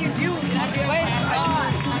 What do you do?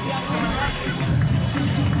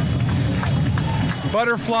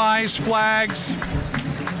 Butterflies, flags.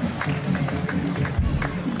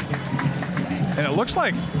 And it looks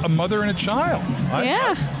like a mother and a child.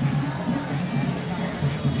 Yeah.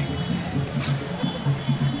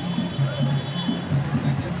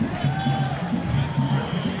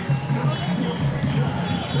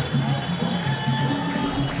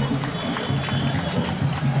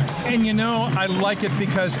 And you know, I like it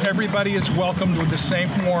because everybody is welcomed with the same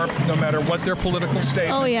warmth, no matter what their political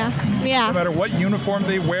statement. Oh, yeah. Yeah. No matter what uniform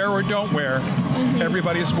they wear or don't wear,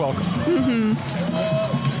 everybody is welcome.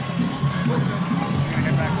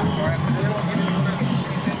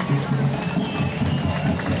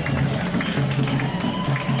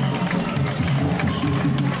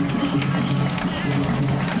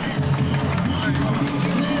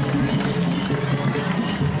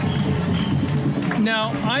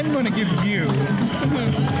 Now, I'm going to give you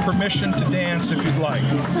permission to dance if you'd like.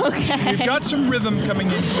 Okay. We've got some rhythm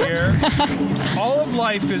coming in here. All of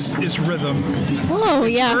life is rhythm. Oh,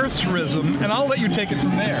 yeah. Earth's rhythm, and I'll let you take it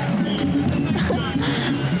from there.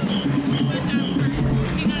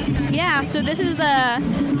 Yeah, so this is the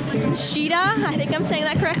Shida, I think I'm saying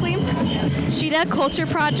that correctly. Shida Culture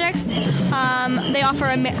Projects. They offer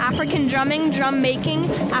African drumming, drum making,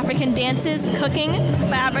 African dances, cooking,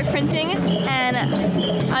 fabric printing, and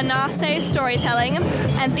Anase storytelling,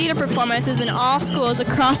 and theater performances in all schools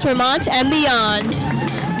across Vermont and beyond.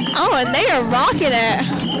 Oh, and they are rocking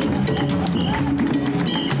it.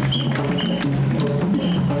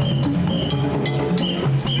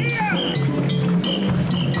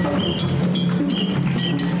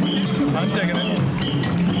 I'm taking it.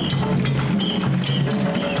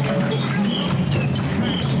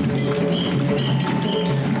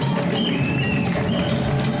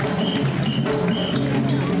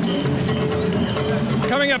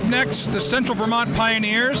 Coming up next, the Central Vermont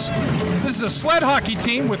Pioneers. This is a sled hockey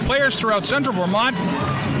team with players throughout Central Vermont.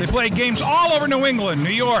 They play games all over New England,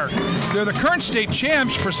 New York. They're the current state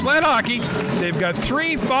champs for sled hockey. They've got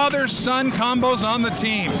 3 father-son combos on the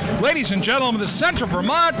team. Ladies and gentlemen, the Central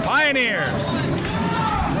Vermont Pioneers.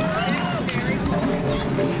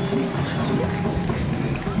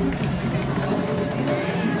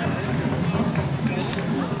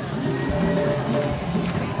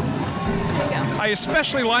 I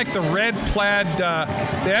especially like the red plaid.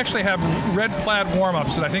 They actually have red plaid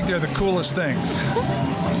warm-ups, and I think they're the coolest things.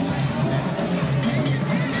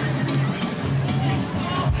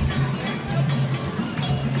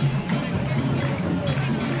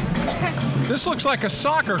 This looks like a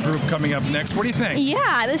soccer group coming up next. What do you think? Yeah,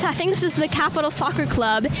 I think this is the Capital Soccer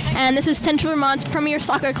Club, and this is Central Vermont's premier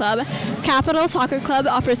soccer club. Capital Soccer Club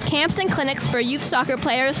offers camps and clinics for youth soccer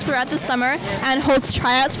players throughout the summer and holds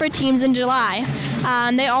tryouts for teams in July.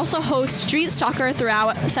 They also host street soccer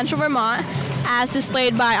throughout Central Vermont, as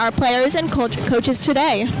displayed by our players and coaches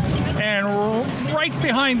today. And right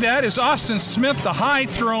behind that is Austin Smith, the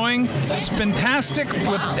high-throwing, spintastic,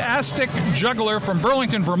 fliptastic juggler from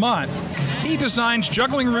Burlington, Vermont. He designs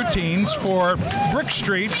juggling routines for brick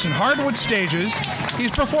streets and hardwood stages.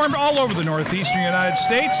 He's performed all over the northeastern United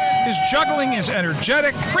States. His juggling is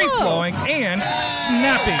energetic, free-flowing, and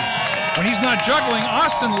snappy. When he's not juggling,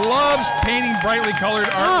 Austin loves painting brightly colored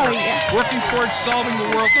artwork, working towards solving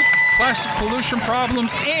the world's plastic pollution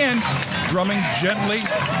problems, and drumming gently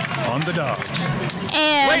on the dogs.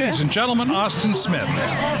 And ladies and gentlemen, Austin Smith.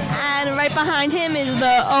 And right behind him is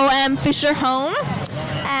the O.M. Fisher home.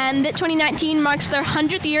 And 2019 marks their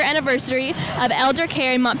 100th year anniversary of elder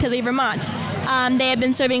care in Montpelier, Vermont. They have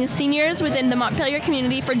been serving seniors within the Montpelier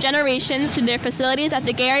community for generations through their facilities at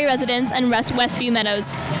the Gary Residence and Westview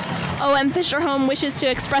Meadows. O.M. Fisher Home wishes to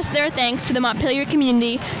express their thanks to the Montpelier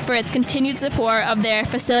community for its continued support of their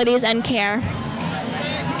facilities and care.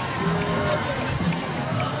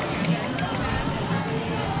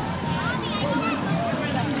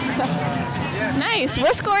 Nice,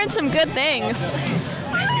 we're scoring some good things.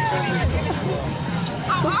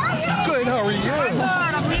 How are you? Good, how are you? I'm good.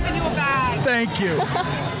 I'm leaving you a bag. Thank you.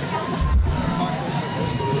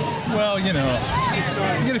 Well, you know,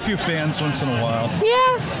 you get a few fans once in a while.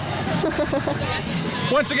 Yeah.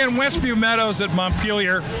 Once again, Westview Meadows at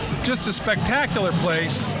Montpelier, just a spectacular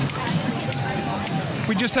place.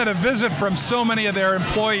 We just had a visit from so many of their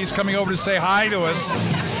employees coming over to say hi to us.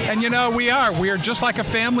 And you know, we are just like a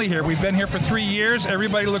family here. We've been here for 3 years.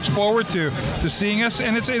 Everybody looks forward to seeing us,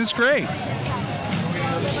 and it's great.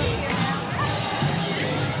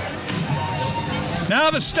 Now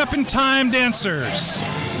the Step in Time dancers.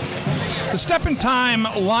 The Step in Time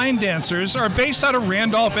line dancers are based out of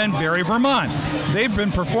Randolph and Barre, Vermont. They've been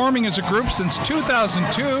performing as a group since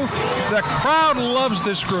 2002. The crowd loves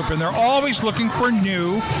this group, and they're always looking for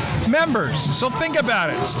new members. So think about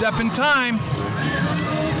it. Step in Time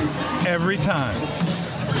every time.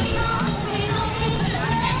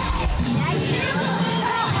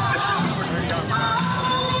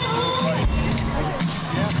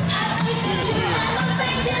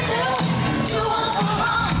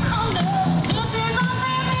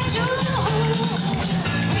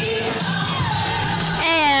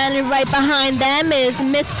 And right behind them is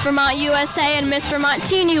Miss Vermont USA and Miss Vermont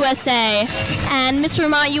Teen USA. And Miss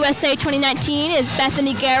Vermont USA 2019 is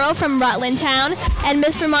Bethany Garrow from Rutland Town, and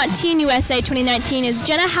Miss Vermont Teen USA 2019 is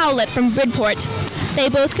Jenna Howlett from Bridport. They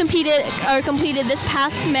both completed this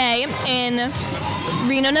past May in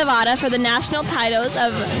Reno, Nevada for the national titles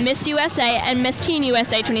of Miss USA and Miss Teen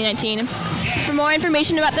USA 2019. For more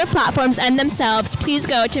information about their platforms and themselves, please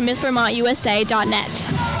go to MissVermontUSA.net.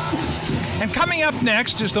 And coming up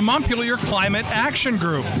next is the Montpelier Climate Action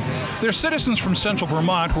Group. They're citizens from Central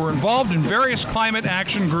Vermont who are involved in various climate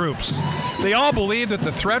action groups. They all believe that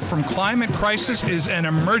the threat from climate crisis is an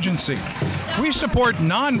emergency. We support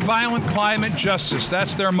nonviolent climate justice.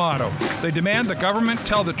 That's their motto. They demand the government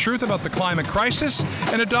tell the truth about the climate crisis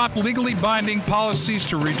and adopt legally binding policies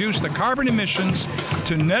to reduce the carbon emissions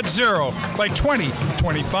to net zero by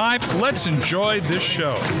 2025. Let's enjoy this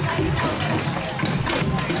show.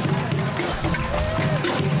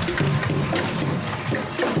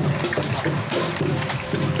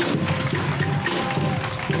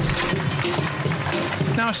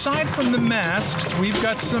 Now, aside from the masks, we've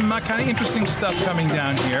got some kind of interesting stuff coming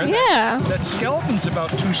down here. Yeah. That skeleton's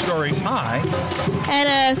about 2 stories high. And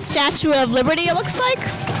a Statue of Liberty, it looks like.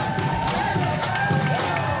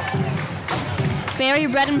 Very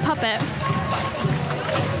bread and puppet.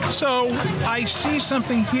 So, I see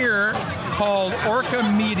something here called Orca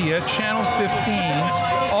Media, Channel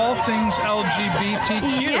 15, all things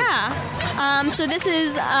LGBTQ. Yeah. So this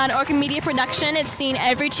is an Orca Media production. It's seen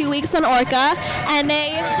every 2 weeks on Orca, and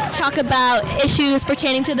they talk about issues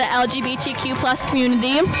pertaining to the LGBTQ plus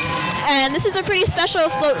community. And this is a pretty special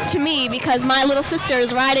float to me because my little sister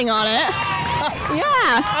is riding on it.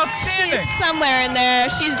 Yeah. Outstanding. She's somewhere in there.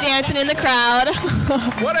 She's dancing in the crowd.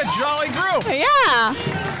 What a jolly group. Yeah.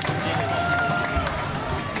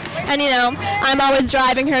 And you know, I'm always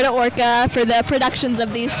driving her to Orca for the productions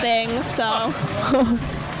of these things, so.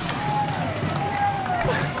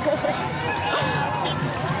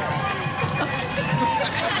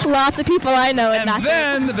 Lots of people I know in that.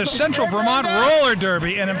 And then the Central Vermont Roller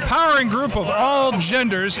Derby, an empowering group of all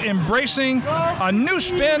genders embracing a new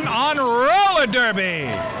spin on roller derby.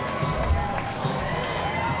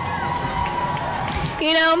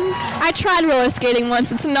 You know, I tried roller skating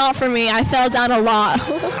once. It's not for me. I fell down a lot.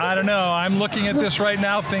 I don't know. I'm looking at this right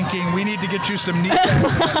now thinking we need to get you some kneecaps and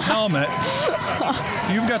a helmet.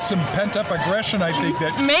 You've got some pent-up aggression, I think,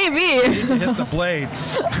 that Maybe. you need to hit the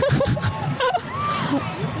blades.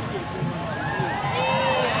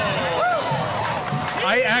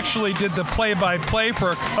 I actually did the play-by-play for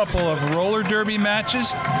a couple of roller derby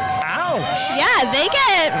matches. Ouch! Yeah, they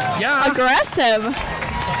get aggressive.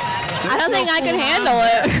 I don't think I could handle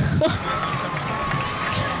it.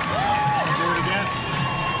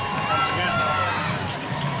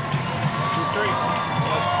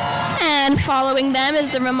 And following them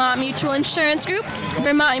is the Vermont Mutual Insurance Group.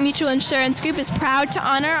 Vermont Mutual Insurance Group is proud to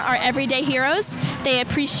honor our everyday heroes. They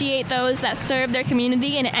appreciate those that serve their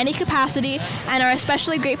community in any capacity and are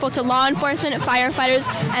especially grateful to law enforcement, firefighters,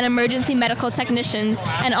 and emergency medical technicians,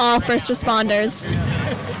 and all first responders.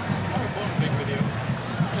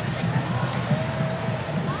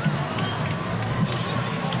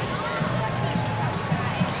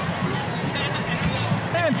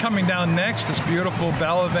 coming down next, this beautiful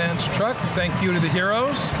Bell Advance truck. Thank you to the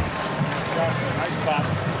heroes. Nice pop.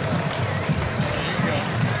 There you go.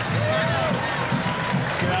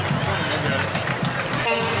 Get out in front of it.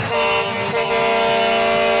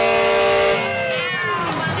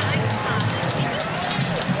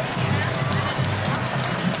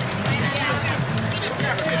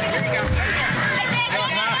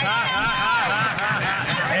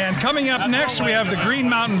 Coming up next, we have the Green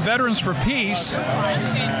Mountain Veterans for Peace.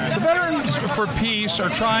 The Veterans for Peace are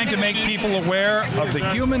trying to make people aware of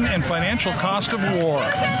the human and financial cost of war.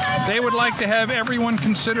 They would like to have everyone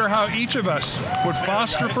consider how each of us would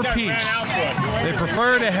foster for peace. They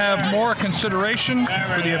prefer to have more consideration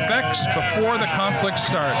for the effects before the conflict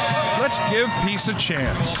starts. Let's give peace a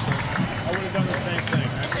chance. I would have done the same thing.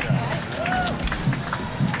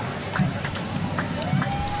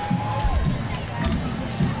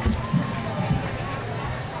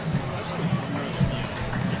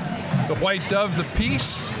 The White Doves of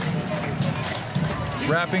Peace,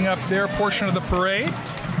 wrapping up their portion of the parade.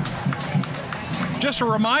 Just to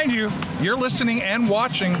remind you, you're listening and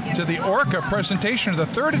watching to the ORCA presentation of the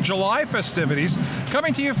 3rd of July festivities,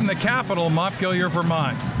 coming to you from the capital, Montpelier,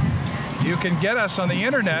 Vermont. You can get us on the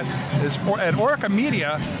internet at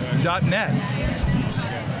orcamedia.net.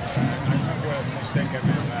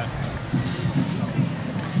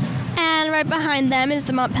 And right behind them is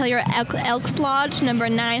the Montpelier Elks Lodge, number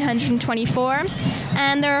 924.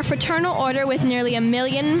 And they're a fraternal order with nearly 1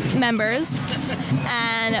 million members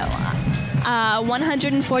and a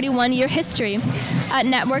 141-year history. A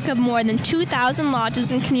network of more than 2,000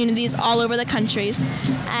 lodges and communities all over the countries.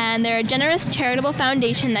 And they're a generous charitable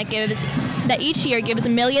foundation that each year gives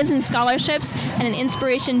millions in scholarships and an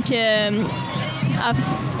inspiration to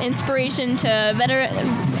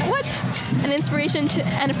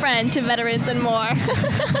and a friend to veterans and more.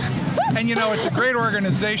 And you know, it's a great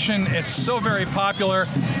organization. It's so very popular.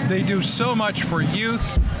 They do so much for youth.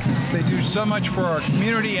 They do so much for our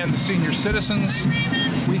community and the senior citizens.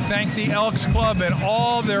 We thank the Elks Club and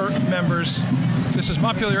all their members. This is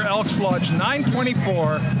Montpelier Elks Lodge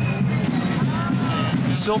 924.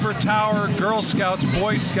 Silver Tower, Girl Scouts,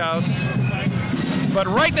 Boy Scouts. But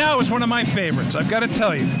right now is one of my favorites, I've got to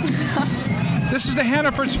tell you. This is the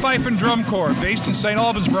Hannaford's Fife and Drum Corps, based in St.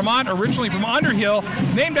 Albans, Vermont, originally from Underhill,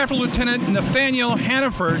 named after Lieutenant Nathaniel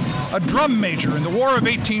Hannaford, a drum major in the War of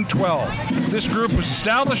 1812. This group was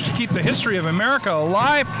established to keep the history of America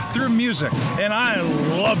alive through music, and I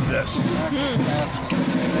love this.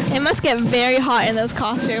 It must get very hot in those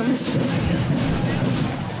costumes.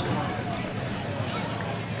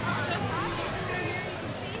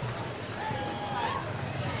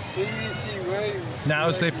 Now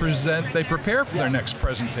as they prepare for their next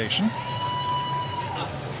presentation.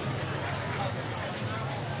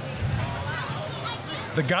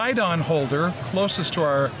 The guidon holder closest to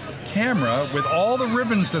our camera with all the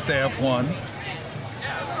ribbons that they have won.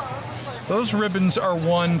 Those ribbons are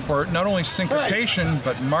won for not only syncopation,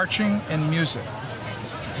 but marching and music.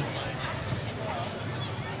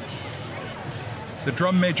 The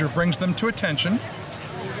drum major brings them to attention.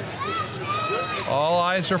 All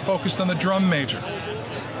eyes are focused on the drum major.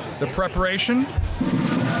 The preparation.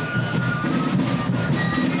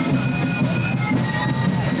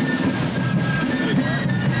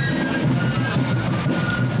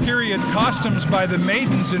 Period costumes by the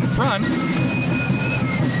maidens in front.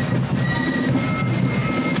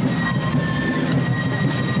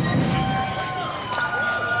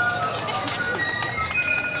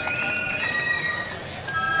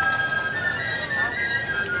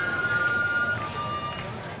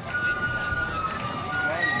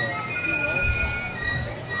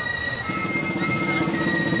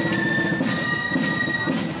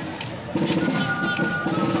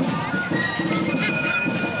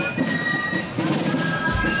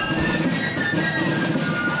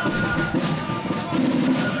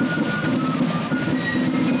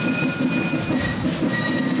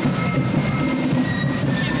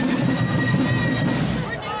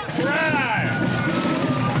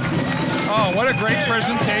 What a great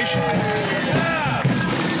presentation.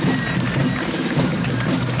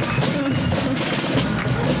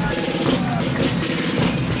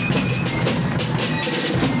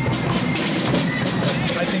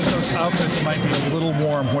 I think those outfits might be a little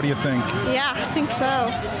warm. What do you think? Yeah, I think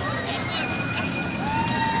so.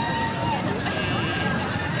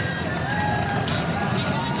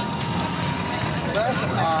 That's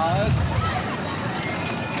odd.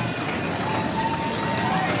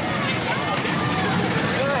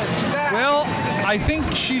 Well, I think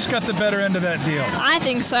she's got the better end of that deal. I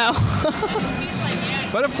think so.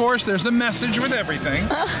 But of course, there's a message with everything.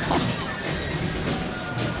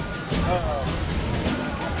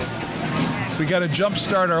 We got to jump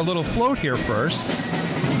start our little float here first.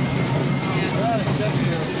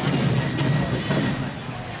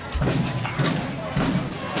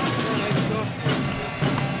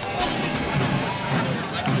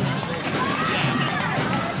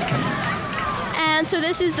 And so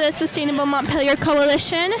this is the Sustainable Montpelier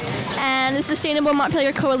Coalition, and the Sustainable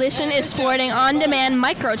Montpelier Coalition is sporting on-demand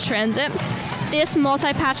microtransit. This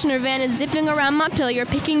multi-passenger van is zipping around Montpelier,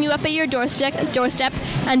 picking you up at your doorstep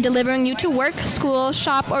and delivering you to work, school,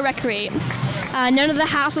 shop, or recreate. None of the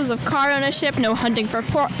hassles of car ownership, no hunting for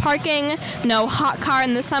parking, no hot car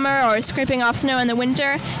in the summer or scraping off snow in the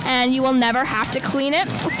winter, and you will never have to clean it,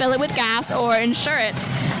 fill it with gas, or insure it.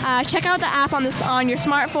 Check out the app on your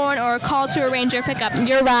smartphone or call to arrange your pickup.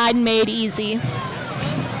 Your ride made easy.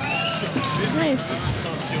 Nice.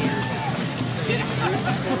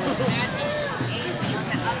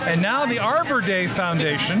 And now the Arbor Day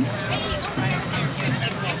Foundation.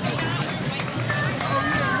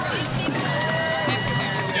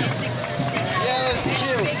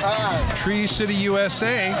 Tree City,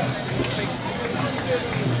 USA.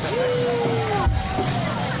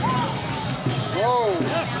 Whoa,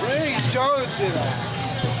 Ray Jones did that.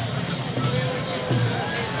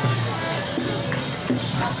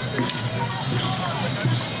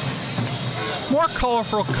 More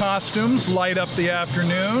colorful costumes light up the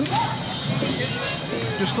afternoon.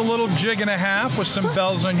 Just a little jig and a half with some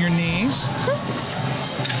bells on your knees.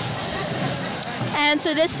 And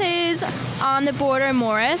so this is on the border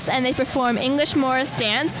Morris, and they perform English Morris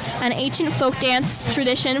dance, an ancient folk dance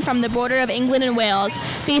tradition from the border of England and Wales.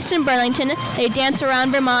 Based in Burlington, they dance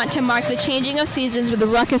around Vermont to mark the changing of seasons with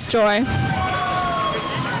ruckus joy.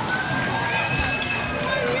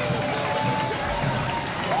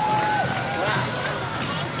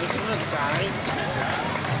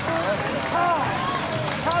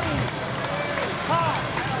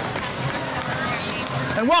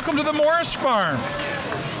 And welcome to the Morris Farm.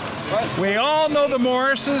 We all know the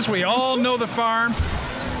Morrises, we all know the farm.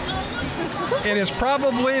 It is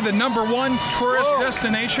probably the #1 tourist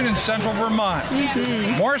destination in central Vermont.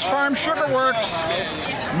 Morris Farm Sugar Works,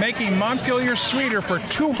 making Montpelier sweeter for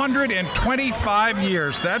 225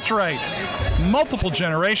 years. That's right, multiple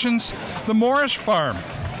generations, the Morris Farm.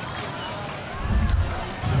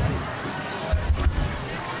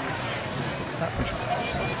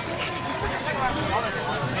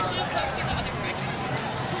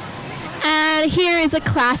 And here is a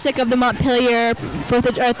classic of the Montpelier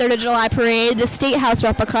 3rd of July parade, the State House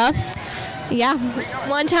replica. Yeah,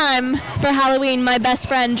 one time for Halloween, my best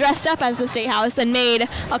friend dressed up as the State House and made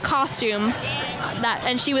a costume.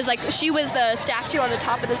 And she was the statue on the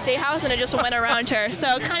top of the State House, and it just went around her.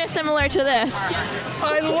 So kind of similar to this.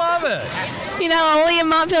 I love it. You know, only in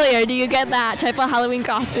Montpelier do you get that type of Halloween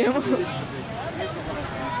costume.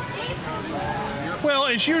 Well,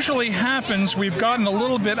 as usually happens, we've gotten a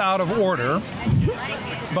little bit out of order,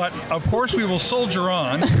 but of course we will soldier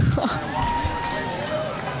on. The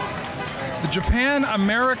Japan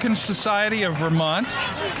American Society of Vermont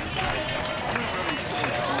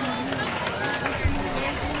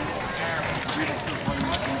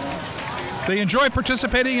They enjoy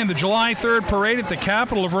participating in the July 3rd parade at the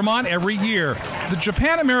capital of Vermont every year. The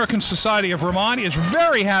Japan American Society of Vermont is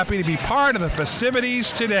very happy to be part of the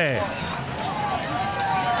festivities today.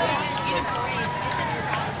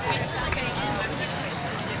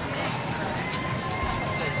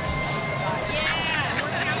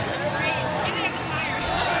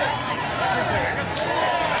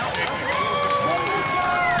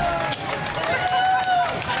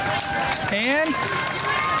 And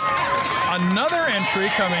another entry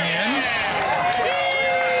coming in.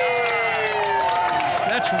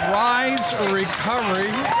 That's Rise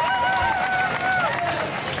Recovery.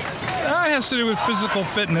 That has to do with physical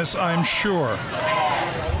fitness, I'm sure.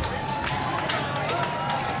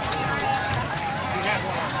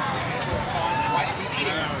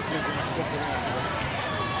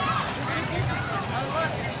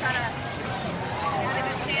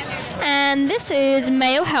 And this is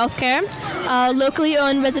Mayo Healthcare, a locally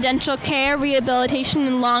owned residential care, rehabilitation,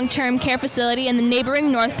 and long-term care facility in the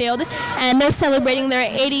neighboring Northfield, and they're celebrating their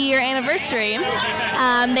 80-year anniversary.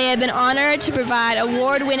 They have been honored to provide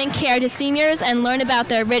award-winning care to seniors and learn about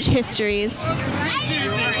their rich histories.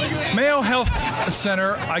 Mayo Health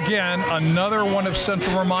Center, again, another one of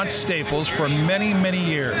Central Vermont's staples for many, many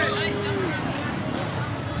years.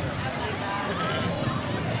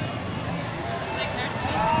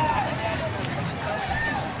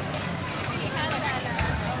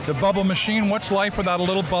 The bubble machine, what's life without a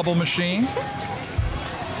little bubble machine?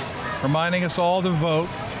 Reminding us all to vote.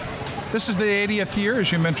 This is the 80th year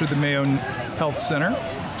as you mentored the Mayo Health Center.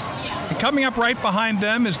 And coming up right behind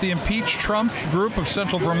them is the Impeach Trump group of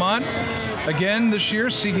Central Vermont. Again this year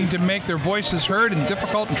seeking to make their voices heard in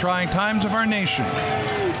difficult and trying times of our nation.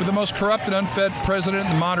 With the most corrupt and unfed president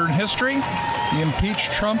in modern history, the Impeach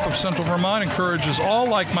Trump of Central Vermont encourages all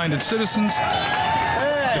like-minded citizens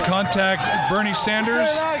to contact Bernie Sanders,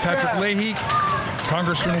 Patrick Leahy,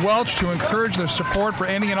 Congressman Welch to encourage their support for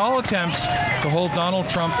any and all attempts to hold Donald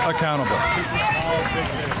Trump accountable.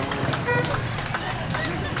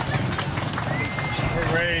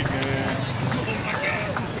 Great, man. Oh my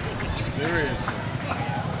God. Seriously.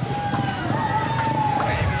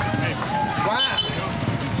 Wow.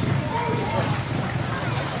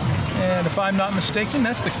 And if I'm not mistaken,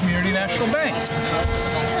 that's the Community National Bank.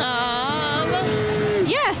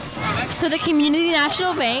 Yes. So the Community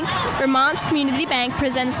National Bank, Vermont's community bank,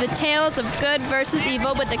 presents the tales of good versus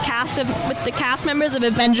evil with the cast members of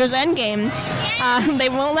Avengers Endgame. They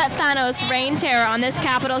won't let Thanos rain terror on this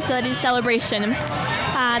Capitol City celebration.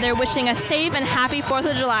 They're wishing a safe and happy 4th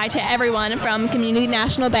of July to everyone from Community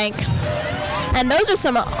National Bank. And those are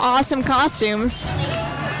some awesome costumes.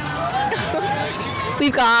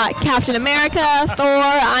 We've got Captain America, Thor,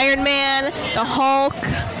 Iron Man, the Hulk,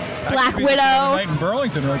 Black Widow. Night in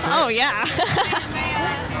Burlington right there. Oh, yeah.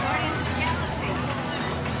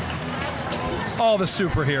 All the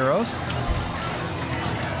superheroes.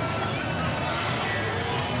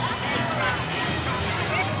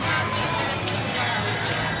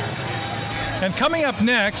 And coming up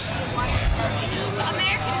next,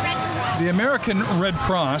 the American Red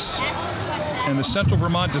Cross and the Central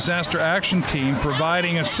Vermont Disaster Action Team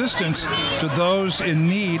providing assistance to those in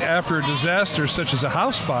need after a disaster such as a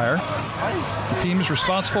house fire. The team is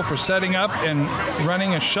responsible for setting up and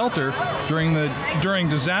running a shelter during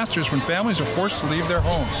disasters when families are forced to leave their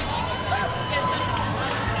homes.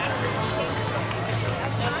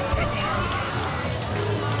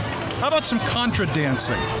 How about some contra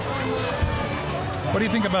dancing? What do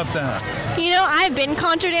you think about that? You know, I've been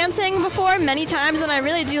contra dancing before many times, and I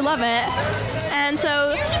really do love it. And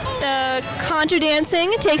so the contra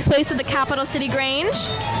dancing takes place at the Capitol City Grange.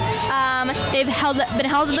 They've been held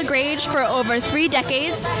at the Grange for over 3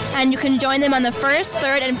 decades, and you can join them on the 1st,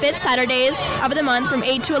 3rd, and 5th Saturdays of the month from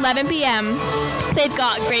 8 to 11 p.m. They've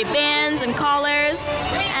got great bands and callers,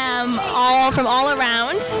 all from all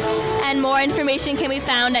around, and more information can be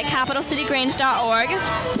found at capitolcitygrange.org.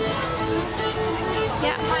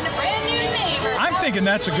 Yeah. Find a brand new neighbor. I'm thinking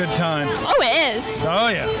that's a good time. Oh, it is. Oh,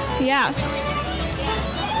 yeah. Yeah.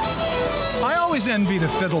 I always envy the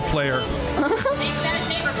fiddle player.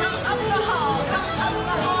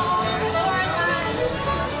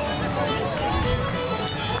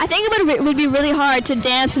 I think it would be really hard to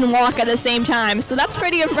dance and walk at the same time, so that's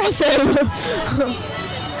pretty impressive.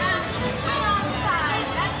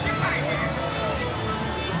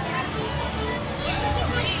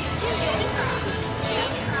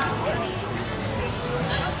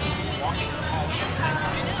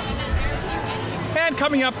 And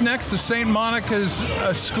coming up next, the St. Monica's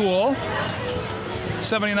School,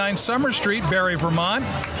 79 Summer Street, Barre, Vermont.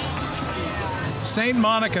 St.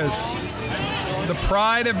 Monica's, the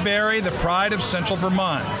pride of Barre, the pride of Central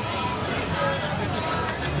Vermont.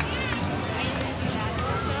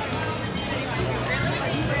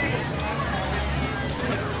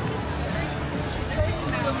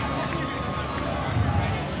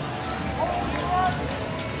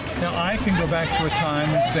 Now, I can go back to a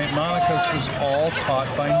time when St. Monica's was all taught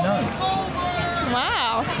by nuns.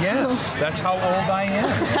 Wow. Yes, that's how old I am.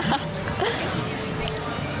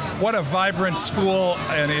 What a vibrant school,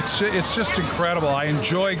 and it's just incredible. I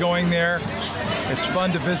enjoy going there. It's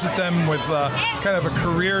fun to visit them with kind of a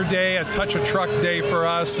career day, a touch a truck day for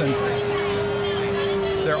us, and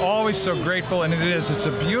they're always so grateful, and it's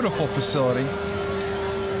a beautiful facility.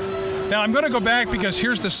 Now, I'm going to go back because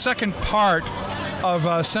here's the second part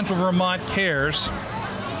of Central Vermont Cares.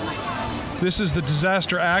 This is the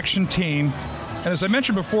Disaster Action Team. And as I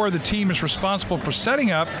mentioned before, the team is responsible for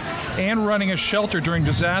setting up and running a shelter during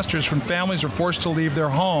disasters when families are forced to leave their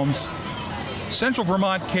homes. Central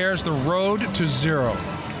Vermont Cares, the road to zero.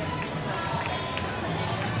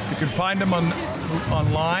 You can find them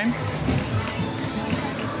online,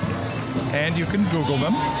 and you can Google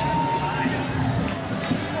them.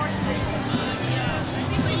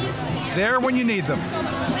 There when you need them.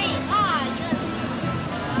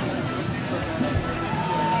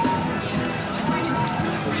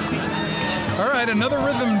 All right, another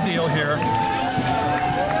rhythm deal here.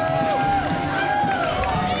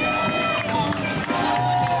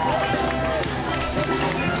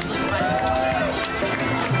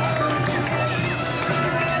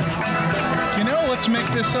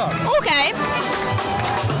 us up. Okay.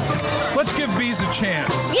 Let's give bees a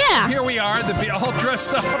chance. Yeah. Here we are, the bee all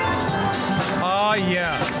dressed up. Oh,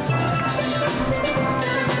 yeah.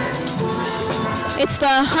 It's the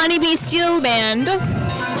Honeybee Steel Band.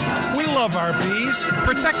 We love our bees.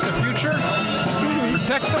 Protect the future.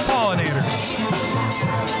 Protect the pollinators.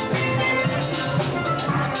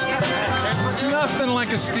 Nothing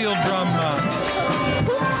like a steel drum.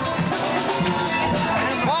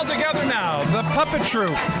 All together now, the Puppet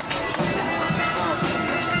Troupe.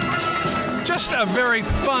 Just a very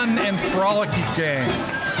fun and frolicky game.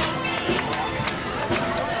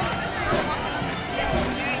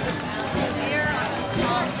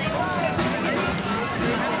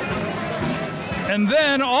 And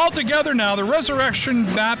then all together now, the Resurrection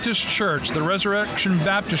Baptist Church. The Resurrection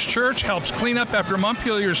Baptist Church helps clean up after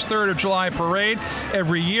Montpelier's 3rd of July parade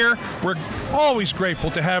every year. We're always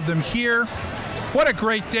grateful to have them here. What a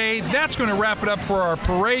great day. That's going to wrap it up for our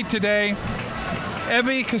parade today.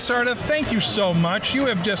 Evie Casarda, thank you so much. You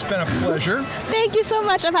have just been a pleasure. Thank you so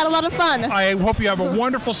much. I've had a lot of fun. I hope you have a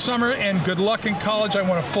wonderful summer and good luck in college. I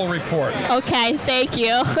want a full report. Okay, thank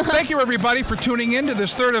you. Thank you, everybody, for tuning in to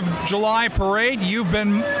this 3rd of July parade. You've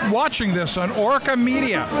been watching this on Orca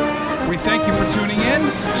Media. We thank you for tuning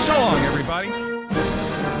in. So long, everybody.